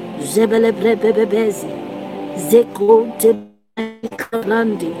 Zebele brebebezi. Zeko te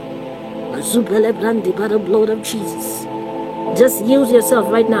brandi. Zubele brandi by the blood of Jesus. Just yield yourself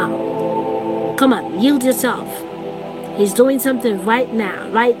right now. Come on, yield yourself. He's doing something right now,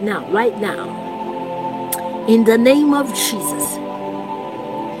 right now, right now. In the name of Jesus.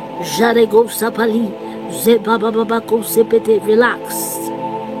 Jarego sapali. Zebababako sepete. Relax.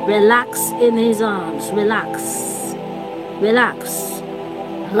 Relax in his arms. Relax. Relax.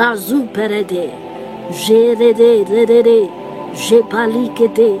 Razu perede. Jerede redede.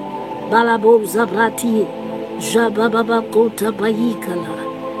 Jepalikete. Balabo zabrati. Jabababako tabayikala.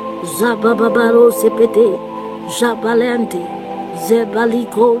 Zabababaro sepete. Jabalante.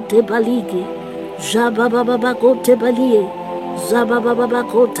 Zebaliko tebalike. Jabababako tebalie.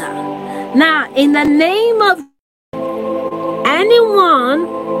 Zabababakota. Now, in the name of anyone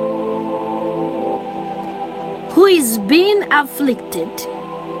who is being afflicted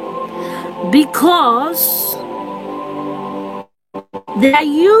because they are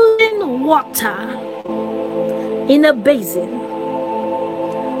using water in a basin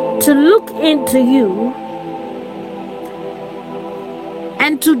to look into you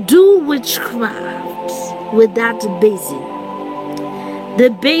and to do witchcraft with that basin. The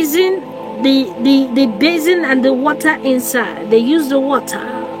basin, the basin and the water inside, they use the water.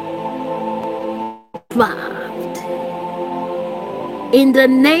 In the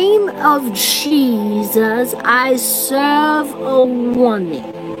name of Jesus, I serve a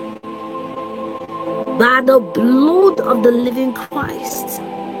warning. By the blood of the living Christ,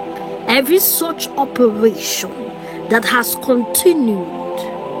 every such operation that has continued,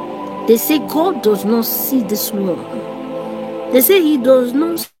 they say God does not see this one. They say he does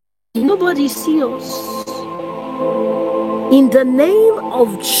not see. Nobody sees us. In the name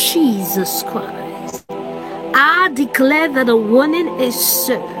of Jesus Christ, I declare that a warning is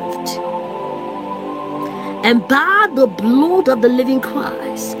served. And by the blood of the living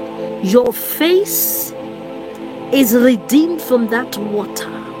Christ, your face is redeemed from that water.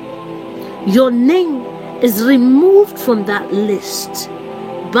 Your name is removed from that list.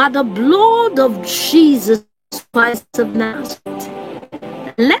 By the blood of Jesus Christ of Nazareth,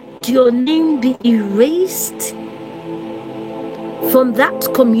 let your name be erased from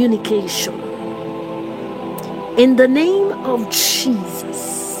that communication. In the name of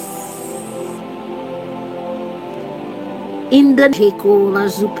Jesus. In the Jekola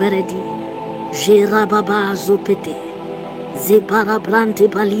Zuperedi, Jerababa Zupete, Zebarabrante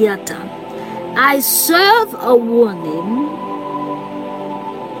Baliata, I serve a warning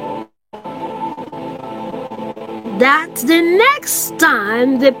that the next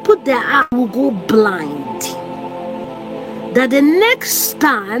time they put their eye will go blind. That the next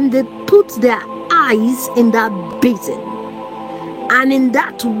time they put their eyes in that basin and in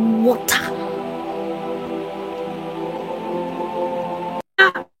that water,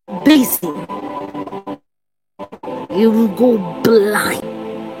 that basin, you will go blind.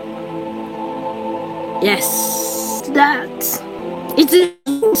 Yes, that it is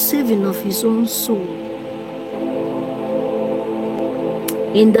saving of his own soul.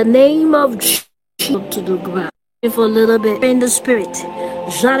 In the name of Jesus, to the ground. For a little bit in the spirit.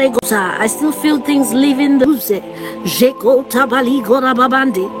 I still feel things leaving the Jeko tabali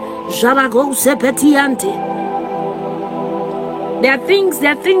gorababandi. Jarago sepetiante. There are things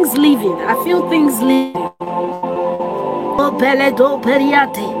leaving. I feel things leaving. Opeledo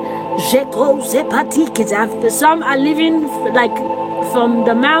periate. Jeko sepatikes. Some are leaving like from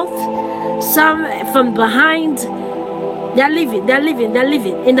the mouth, some from behind. They're living.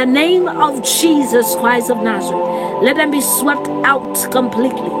 In the name of Jesus Christ of Nazareth, let them be swept out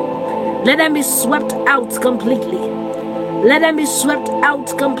completely. Let them be swept out completely. Let them be swept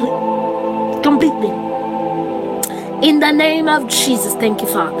out completely. In the name of Jesus, thank you,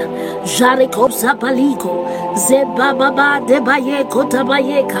 Father. Jareko Zapaliko, Zebababa Debayeko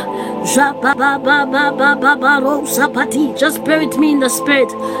Tabayeka, Jababababababaro Zapati. Just bear with me in the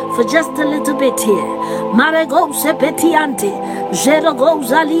spirit for just a little bit here. Marego Sepetiante, Jerogo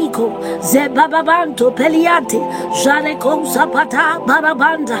Zaliko, Zebababanto Peliante, Jareko Zapata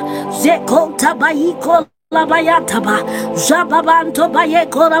Barabanda, Zeko Tabayiko. Labayataba, Jababanto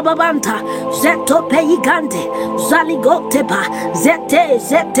Bayeko Rababanta, Zeto Peigante, Zaligoteba, Zete,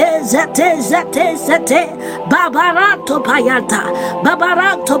 Babarato Payata,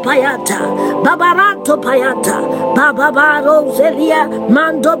 Bababaro Zelia,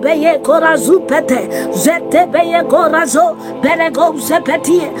 Mando Beyeko Razupete, Zete Beyeko Razo, Belego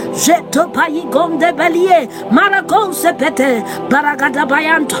Sepetie, Zeto Paigonde Belie, Maragon Sepete, Baragada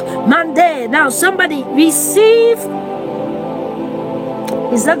Bayanto, Mande. Now somebody receive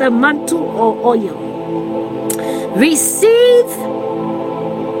Is that a mantle or oil?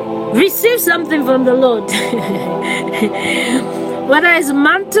 Receive something from the Lord. Whether it's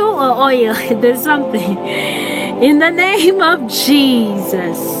mantle or oil, there's something. In the name of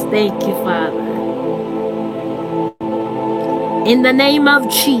Jesus. Thank you, Father. In the name of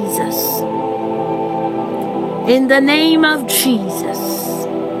Jesus. In the name of Jesus.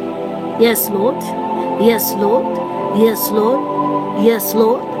 Yes, Lord. Yes, Lord. Yes, Lord. Yes,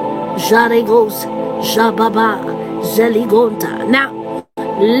 Lord. Jaregos, Jababa, Zeligonta. Now,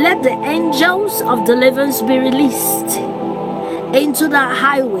 let the angels of deliverance be released into the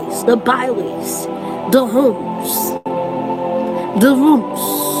highways, the byways, the homes, the rooms.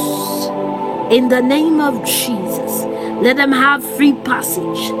 In the name of Jesus, let them have free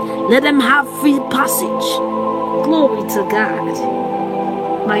passage. Let them have free passage. Glory to God.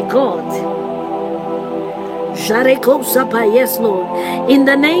 My God. Yes, Lord. In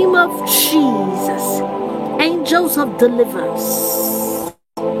the name of Jesus, angels of deliverance.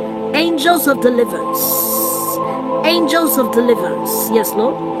 Angels of deliverance. Angels of deliverance. Yes,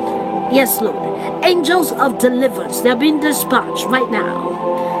 Lord. Yes, Lord. Angels of deliverance. They're being dispatched right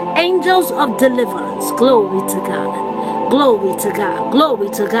now. Angels of deliverance. Glory to God. Glory to God. Glory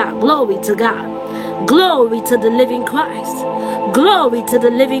to God. Glory to God. Glory to the living Christ. Glory to the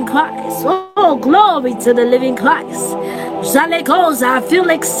living Christ. Oh, glory to the living Christ. Zalegoza, I feel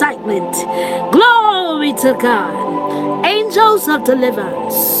excitement. Glory to God. Angels of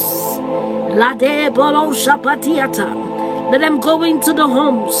deliverance. Let them go into the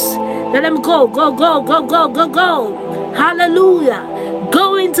homes. Let them go. Hallelujah.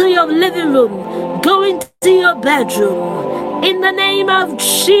 Go into your living room. Go into your bedroom. In the name of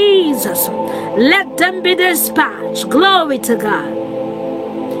Jesus, let them be dispatched. Glory to God.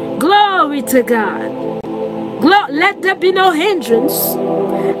 Glory to God. Let there be no hindrance.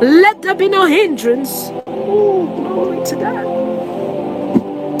 Let there be no hindrance. Oh, glory to God.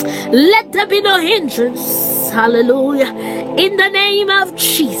 Let there be no hindrance. Hallelujah. In the name of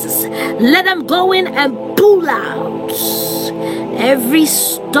Jesus, let them go in and pull out every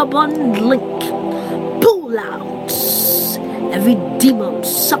stubborn link. Pull out every demon,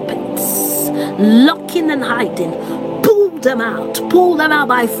 serpents, locking and hiding. Pull them out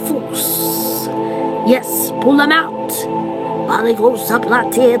by force. Yes, pull them out.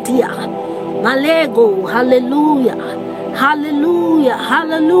 Malego, hallelujah. Hallelujah,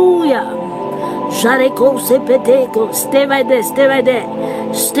 hallelujah. Jareko sepeteko. Stay right there, stay right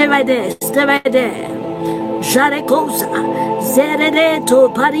there. Stay right there, stay right there. Jarekosa. Zeredeto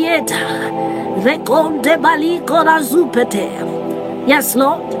parieta. Rekonde baliko razupete. Yes,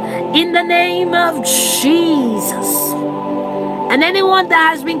 Lord. In the name of Jesus. And anyone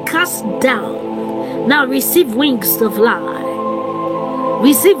that has been cast down, now receive wings to fly.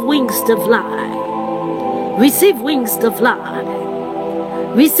 Receive wings to fly. Receive wings to fly.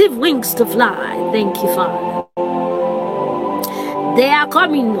 Receive wings to fly. Thank you, Father. They are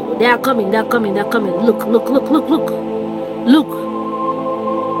coming. They are coming. They are coming. They are coming. Look. Look.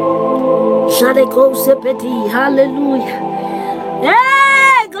 Shadeko sepeti. Hallelujah.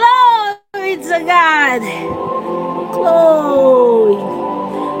 Hey, glory to God. Glory.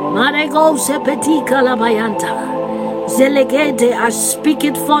 Marego sepeti kalabayanta. Zelegete, I speak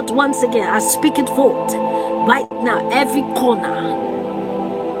it forth once again. I speak it forth. Right now, every corner,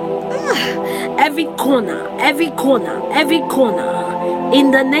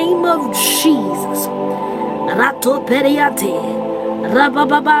 in the name of Jesus. Rato periate,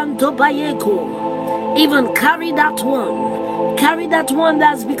 rabababanto bayeko. Even carry that one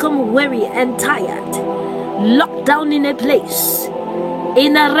that's become weary and tired, locked down in a place,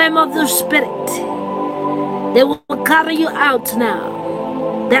 in a realm of the spirit. They will carry you out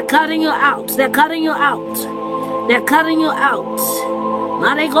now. They're carrying you out. They're carrying you out. They're carrying you out.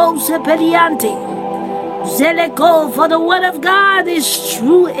 Marego seperiante. Zeleko, for the word of God is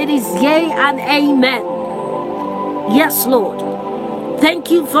true. It is yea and amen. Yes, Lord. Thank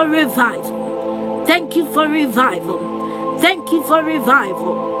you for revival. Thank you for revival. Thank you for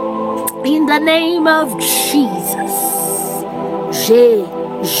revival. In the name of Jesus.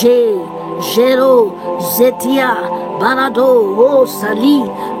 Jero, Zetia, Barado, O Sali,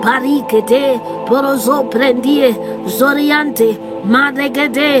 Parikete, Porozo Prendie, Zoriante,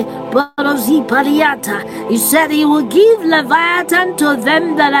 Madegede, Porozi Pariata. He said he will give Leviathan to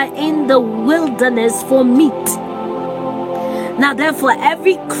them that are in the wilderness for meat. Now therefore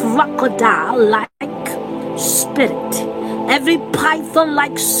every crocodile-like spirit, every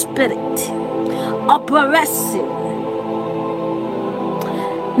python-like spirit, oppressive.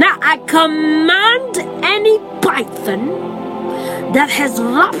 Now I command any python that has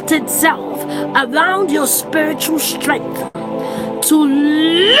wrapped itself around your spiritual strength to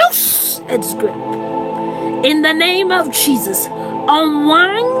loose its grip. In the name of Jesus,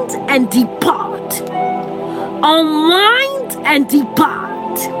 unwind and depart. Unwind and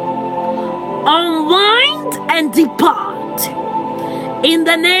depart. Unwind and depart. In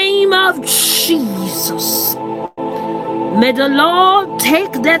the name of Jesus. May the Lord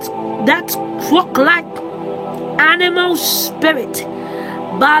take that frog-like animal spirit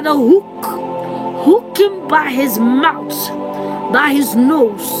by the hook him by his mouth, by his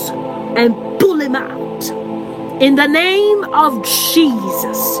nose, and pull him out. In the name of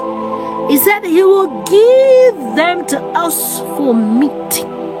Jesus. He said he will give them to us for meat.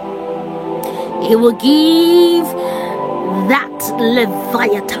 He will give that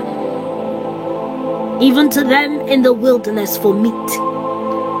Leviathan even to them in the wilderness for meat.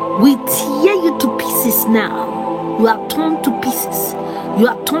 We tear you to pieces now. You are torn to pieces. You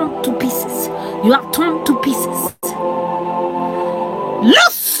are torn to pieces. You are torn to pieces.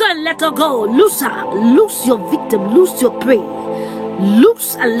 Loose and let her go. Loose her. Loose your victim. Loose your prey.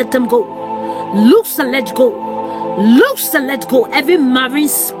 Loose and let them go. Loose and let go. Loose and let go. Every marine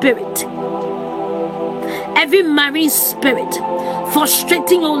spirit. Every marine spirit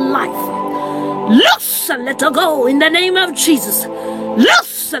frustrating your life. Loose and let her go in the name of Jesus.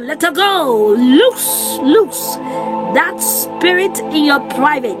 Loose and let her go. Loose, loose that spirit in your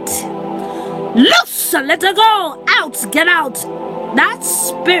private. Loose and let her go. Out, get out. That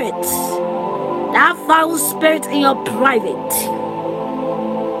spirit, that foul spirit in your private.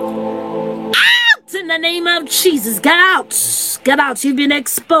 Out in the name of Jesus. Get out. Get out. You've been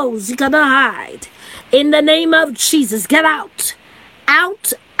exposed. You cannot hide. In the name of Jesus, get out.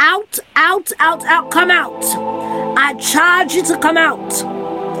 Out, out, out, out, out. Come out. I charge you to come out.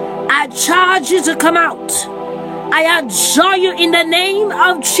 I charge you to come out. I adjure you in the name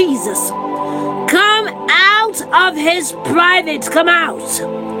of Jesus. Come out of his private. Come out.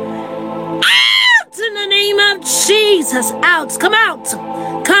 Out in the name of Jesus. Out. Come out.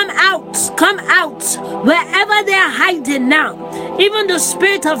 Come out. Come out. Wherever they are hiding now. Even the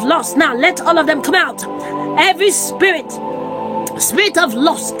spirit of lust. Now let all of them come out. Every spirit of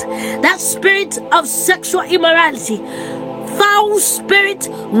lust, that spirit of sexual immorality, foul spirit,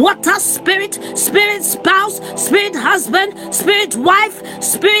 water spirit, spirit spouse, spirit husband, spirit wife,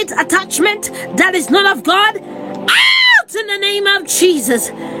 spirit attachment that is not of God, out in the name of Jesus.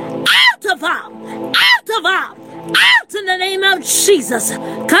 Out of her, out of her, out in the name of Jesus.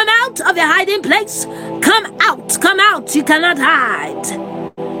 Come out of your hiding place. Come out, come out. You cannot hide.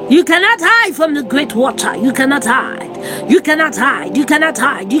 You cannot hide from the great water. You cannot hide. You cannot hide. You cannot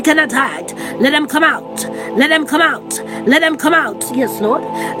hide. You cannot hide. Let them come out. Let them come out. Let them come out. Yes, Lord.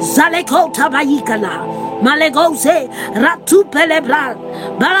 Zaleko tabayikala. Malegose ratu peleblan.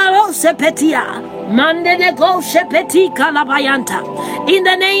 Balalose petia. Mandelego shepeti kalabayanta. In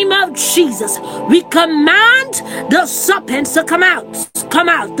the name of Jesus, we command the serpents to come out. Come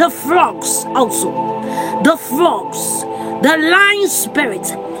out. The frogs also. The frogs. The lying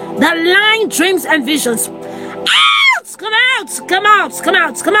spirit. The lying dreams and visions. Out! Come out! Come out! Come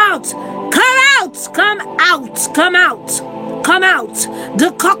out! Come out! Come out! Come out! Come out! Come out!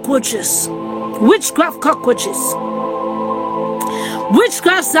 The cockroaches. Witchcraft cockroaches.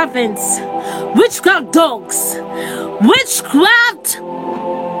 Witchcraft serpents. Witchcraft dogs. Witchcraft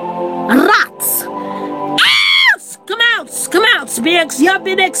rats. Out! Come out! Come out! You have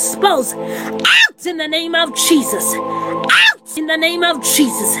been exposed. Out in the name of Jesus. Out! In the name of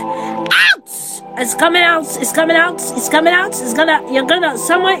Jesus. Out! It's coming out. It's coming out. It's coming out. It's gonna. You're gonna.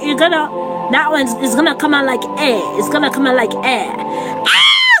 Somewhere. You're gonna. That one is gonna come out like air. It's gonna come out like air.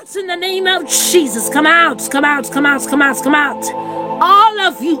 Out! In the name of Jesus. Come out. Come out. Come out. Come out. Come out. All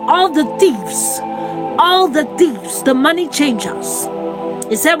of you. All the thieves. All the thieves. The money changers.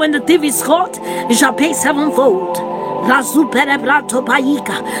 He said, when the thief is caught, he shall pay sevenfold. Razu perebrato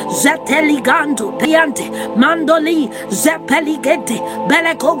paika, zeteligando, piante, mandoli, zepeligete,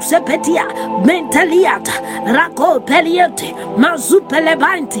 beleko sepetia, menteliata, rako peliente, mazu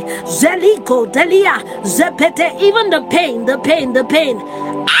pelebanti, zeliko, delia, zepete, even the pain.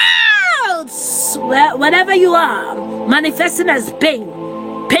 Out! Wherever you are, manifesting as pain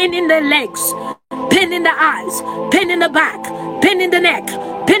in the legs, pain in the eyes, pain in the back, pain in the neck,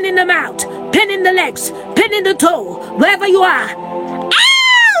 pain in the mouth, pain in the legs, pain in the toe, wherever you are.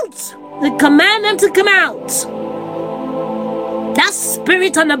 Out! We command them to come out. That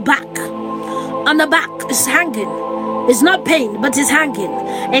spirit on the back is hanging. It's not pain, but it's hanging.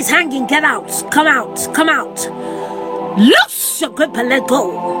 It's hanging. Get out. Come out. Come out. Loose your grip and let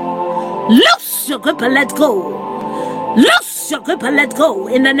go. Loose your grip and let go. Loose Loose your grip and let go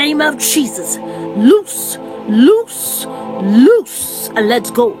in the name of Jesus. Loose, loose, loose and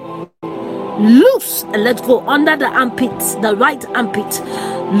let go. Loose and let go under the armpit, the right armpit.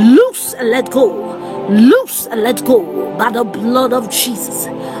 Loose and let go. Loose and let go by the blood of Jesus.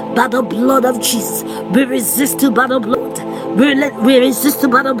 By the blood of Jesus. Be resisted by the blood. We resist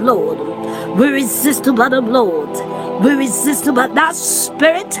by the blood. We resist by the blood. We resist by that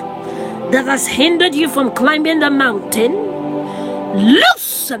spirit that has hindered you from climbing the mountain.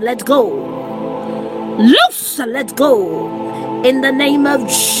 Loose and let go. Loose and let go in the name of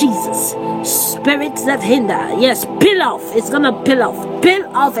Jesus. Spirits that hinder, yes, peel off. It's gonna peel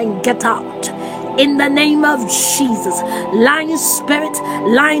off and get out in the name of Jesus. Lying spirit,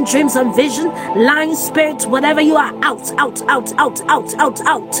 lying dreams and vision, lying spirit, whatever you are, out, out, out, out, out, out,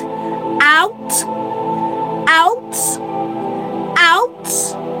 out, out, out, out, out,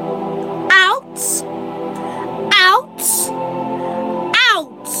 out,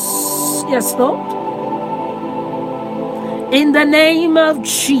 out. Yes, Lord. In the name of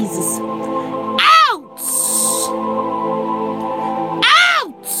Jesus. Out!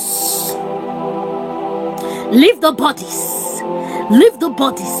 Out! Leave the bodies. Leave the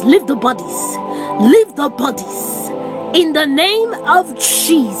bodies. Leave the bodies. Leave the bodies. In the name of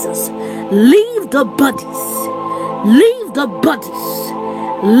Jesus. Leave the bodies. Leave the bodies.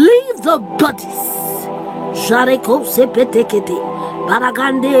 Leave the bodies. Jareko sepetekete.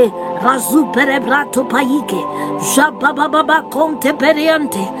 Baragande razu perebrato paike jabababa conte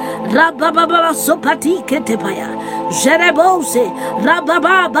periante rabababa sopatike tepaya jerebose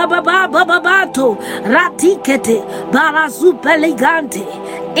rababa bababa bababato ratikete barazu peligante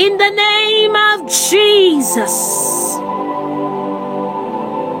in the name of Jesus.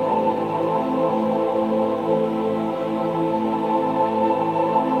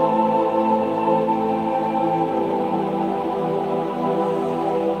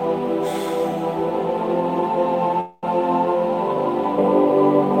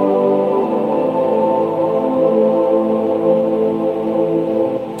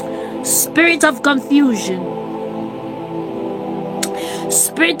 Spirit of confusion.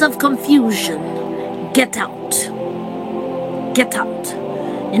 Spirit of confusion. Get out. Get out.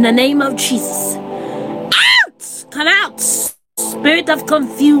 In the name of Jesus. Out! Come out. Spirit of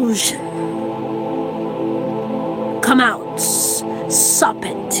confusion. Come out.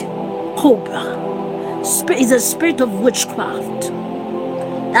 Serpent. Cobra. Spirit is a spirit of witchcraft.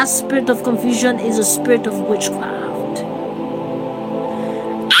 That spirit of confusion is a spirit of witchcraft.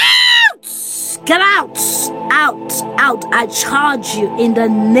 Get out, out, out. I charge you in the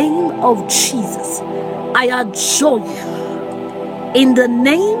name of Jesus. I adjure you in the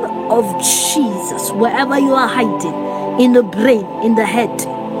name of Jesus. Wherever you are hiding, in the brain, in the head,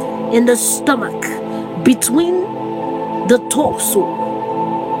 in the stomach, between the torso,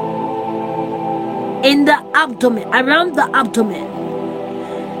 in the abdomen, around the abdomen.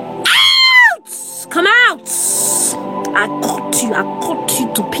 Out! Come out! I cut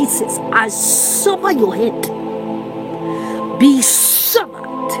you to pieces. I sever your head. Be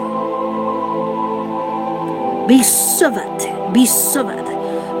severed. Be severed. Be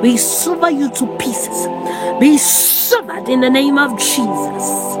severed. We sever you to pieces. Be severed in the name of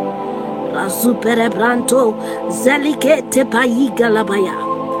Jesus. Razuperebranto zelikete paiga labaya.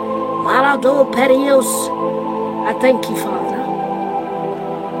 Marado perios. I thank you, Father.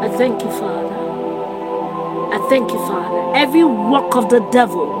 I thank you, Father. I thank you, Father. Every work of the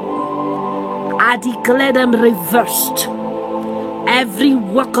devil, I declare them reversed. Every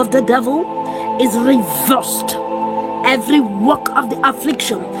work of the devil is reversed. Every work of the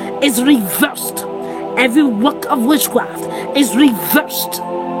affliction is reversed. Every work of witchcraft is reversed.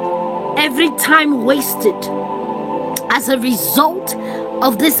 Every time wasted as a result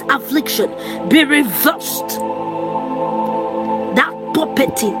of this affliction be reversed.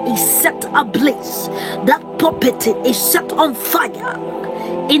 Puppeting is set ablaze. That puppeting is set on fire.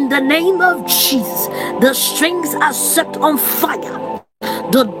 In the name of Jesus, the strings are set on fire.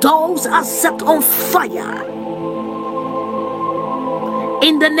 The doors are set on fire.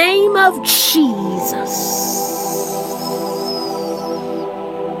 In the name of Jesus.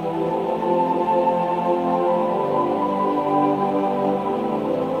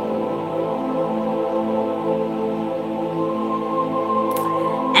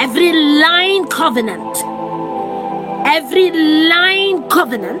 Every lying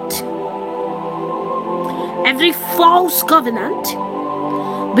covenant, every false covenant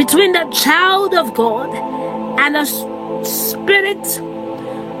between the child of God and a spirit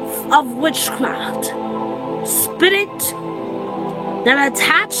of witchcraft, spirit that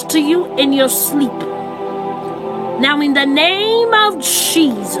attached to you in your sleep, Now in the name of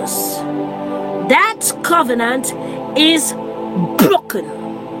Jesus, that covenant is broken.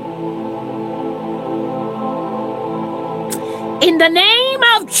 In the name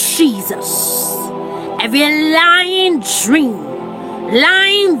of Jesus, every lying dream,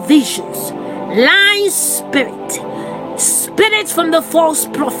 lying visions, lying spirit from the false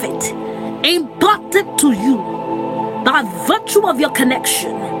prophet imparted to you by virtue of your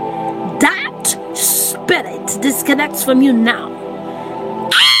connection, that spirit disconnects from you now.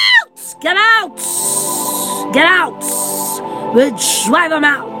 Out! Get out! Get out! We'll drive them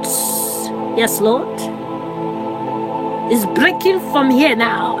out. Yes, Lord. It's breaking from here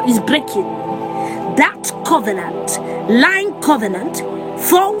now. It's breaking. That covenant, lying covenant,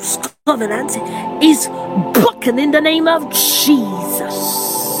 false covenant is broken in the name of Jesus.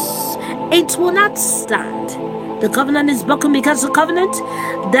 It will not stand. The covenant is broken because the covenant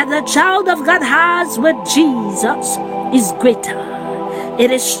that the child of God has with Jesus is greater.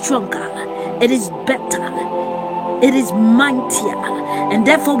 It is stronger. It is better. It is mightier. And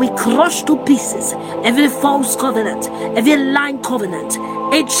therefore we crush to pieces every false covenant, every lying covenant.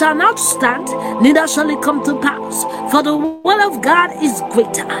 It shall not stand, neither shall it come to pass. For the will of God is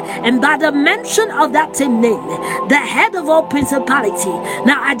greater. And by the mention of that same name, the head of all principality,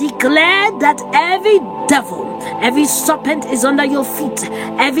 now I declare that every devil, every serpent is under your feet.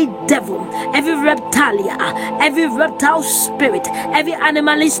 Every devil, every reptilia, every reptile spirit, every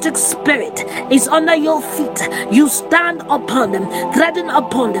animalistic spirit is under your feet. You stand upon them, treading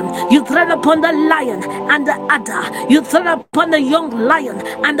upon them. You tread upon the lion and the adder. You tread upon the young lion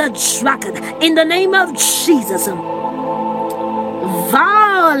and the dragon. In the name of Jesus,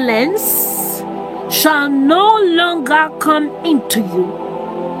 violence shall no longer come into you.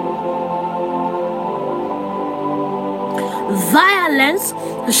 Violence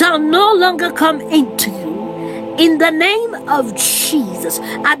shall no longer come into you. In the name of Jesus,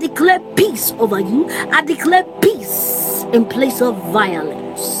 I declare peace over you. I declare peace in place of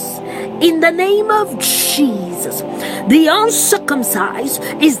violence. In the name of Jesus, the uncircumcised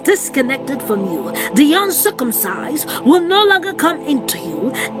is disconnected from you. The uncircumcised will no longer come into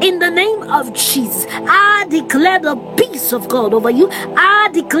you. In the name of Jesus, I declare the peace of God over you. I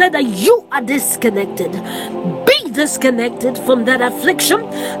declare that you are disconnected. Be disconnected from that affliction.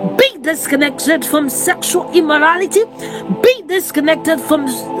 Be disconnected from sexual immorality. Be disconnected from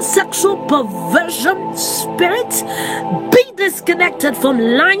sexual perversion spirit. Be disconnected from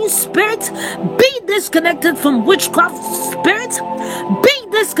lying spirit. Be disconnected from witchcraft spirit. Be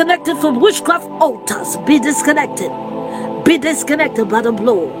disconnected from witchcraft altars. Be disconnected. Be disconnected by the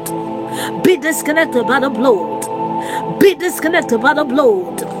blood. Be disconnected by the blood. Be disconnected by the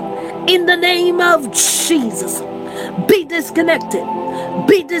blood. In the name of Jesus, be disconnected.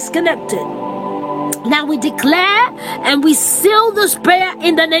 Be disconnected. Now we declare and we seal this prayer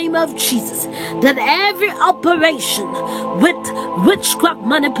in the name of Jesus, that every operation with witchcraft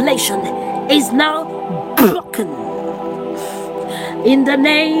manipulation is now broken. In the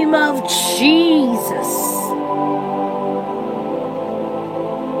name of Jesus.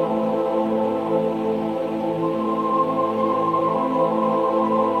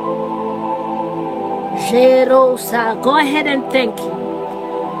 Jerosa, go ahead and thank him.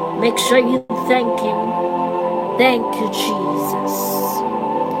 Make sure you thank him. Thank you, Jesus.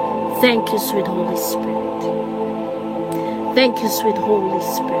 Thank you, sweet Holy Spirit. Thank you, sweet Holy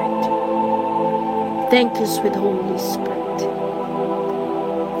Spirit. Thank you, sweet Holy Spirit.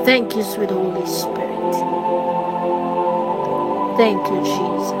 Thank you, sweet Holy Spirit. Thank you,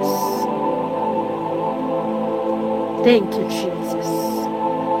 Jesus. Thank you, Jesus.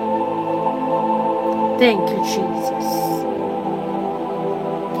 Thank you, Jesus.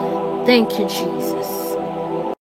 Thank you, Jesus.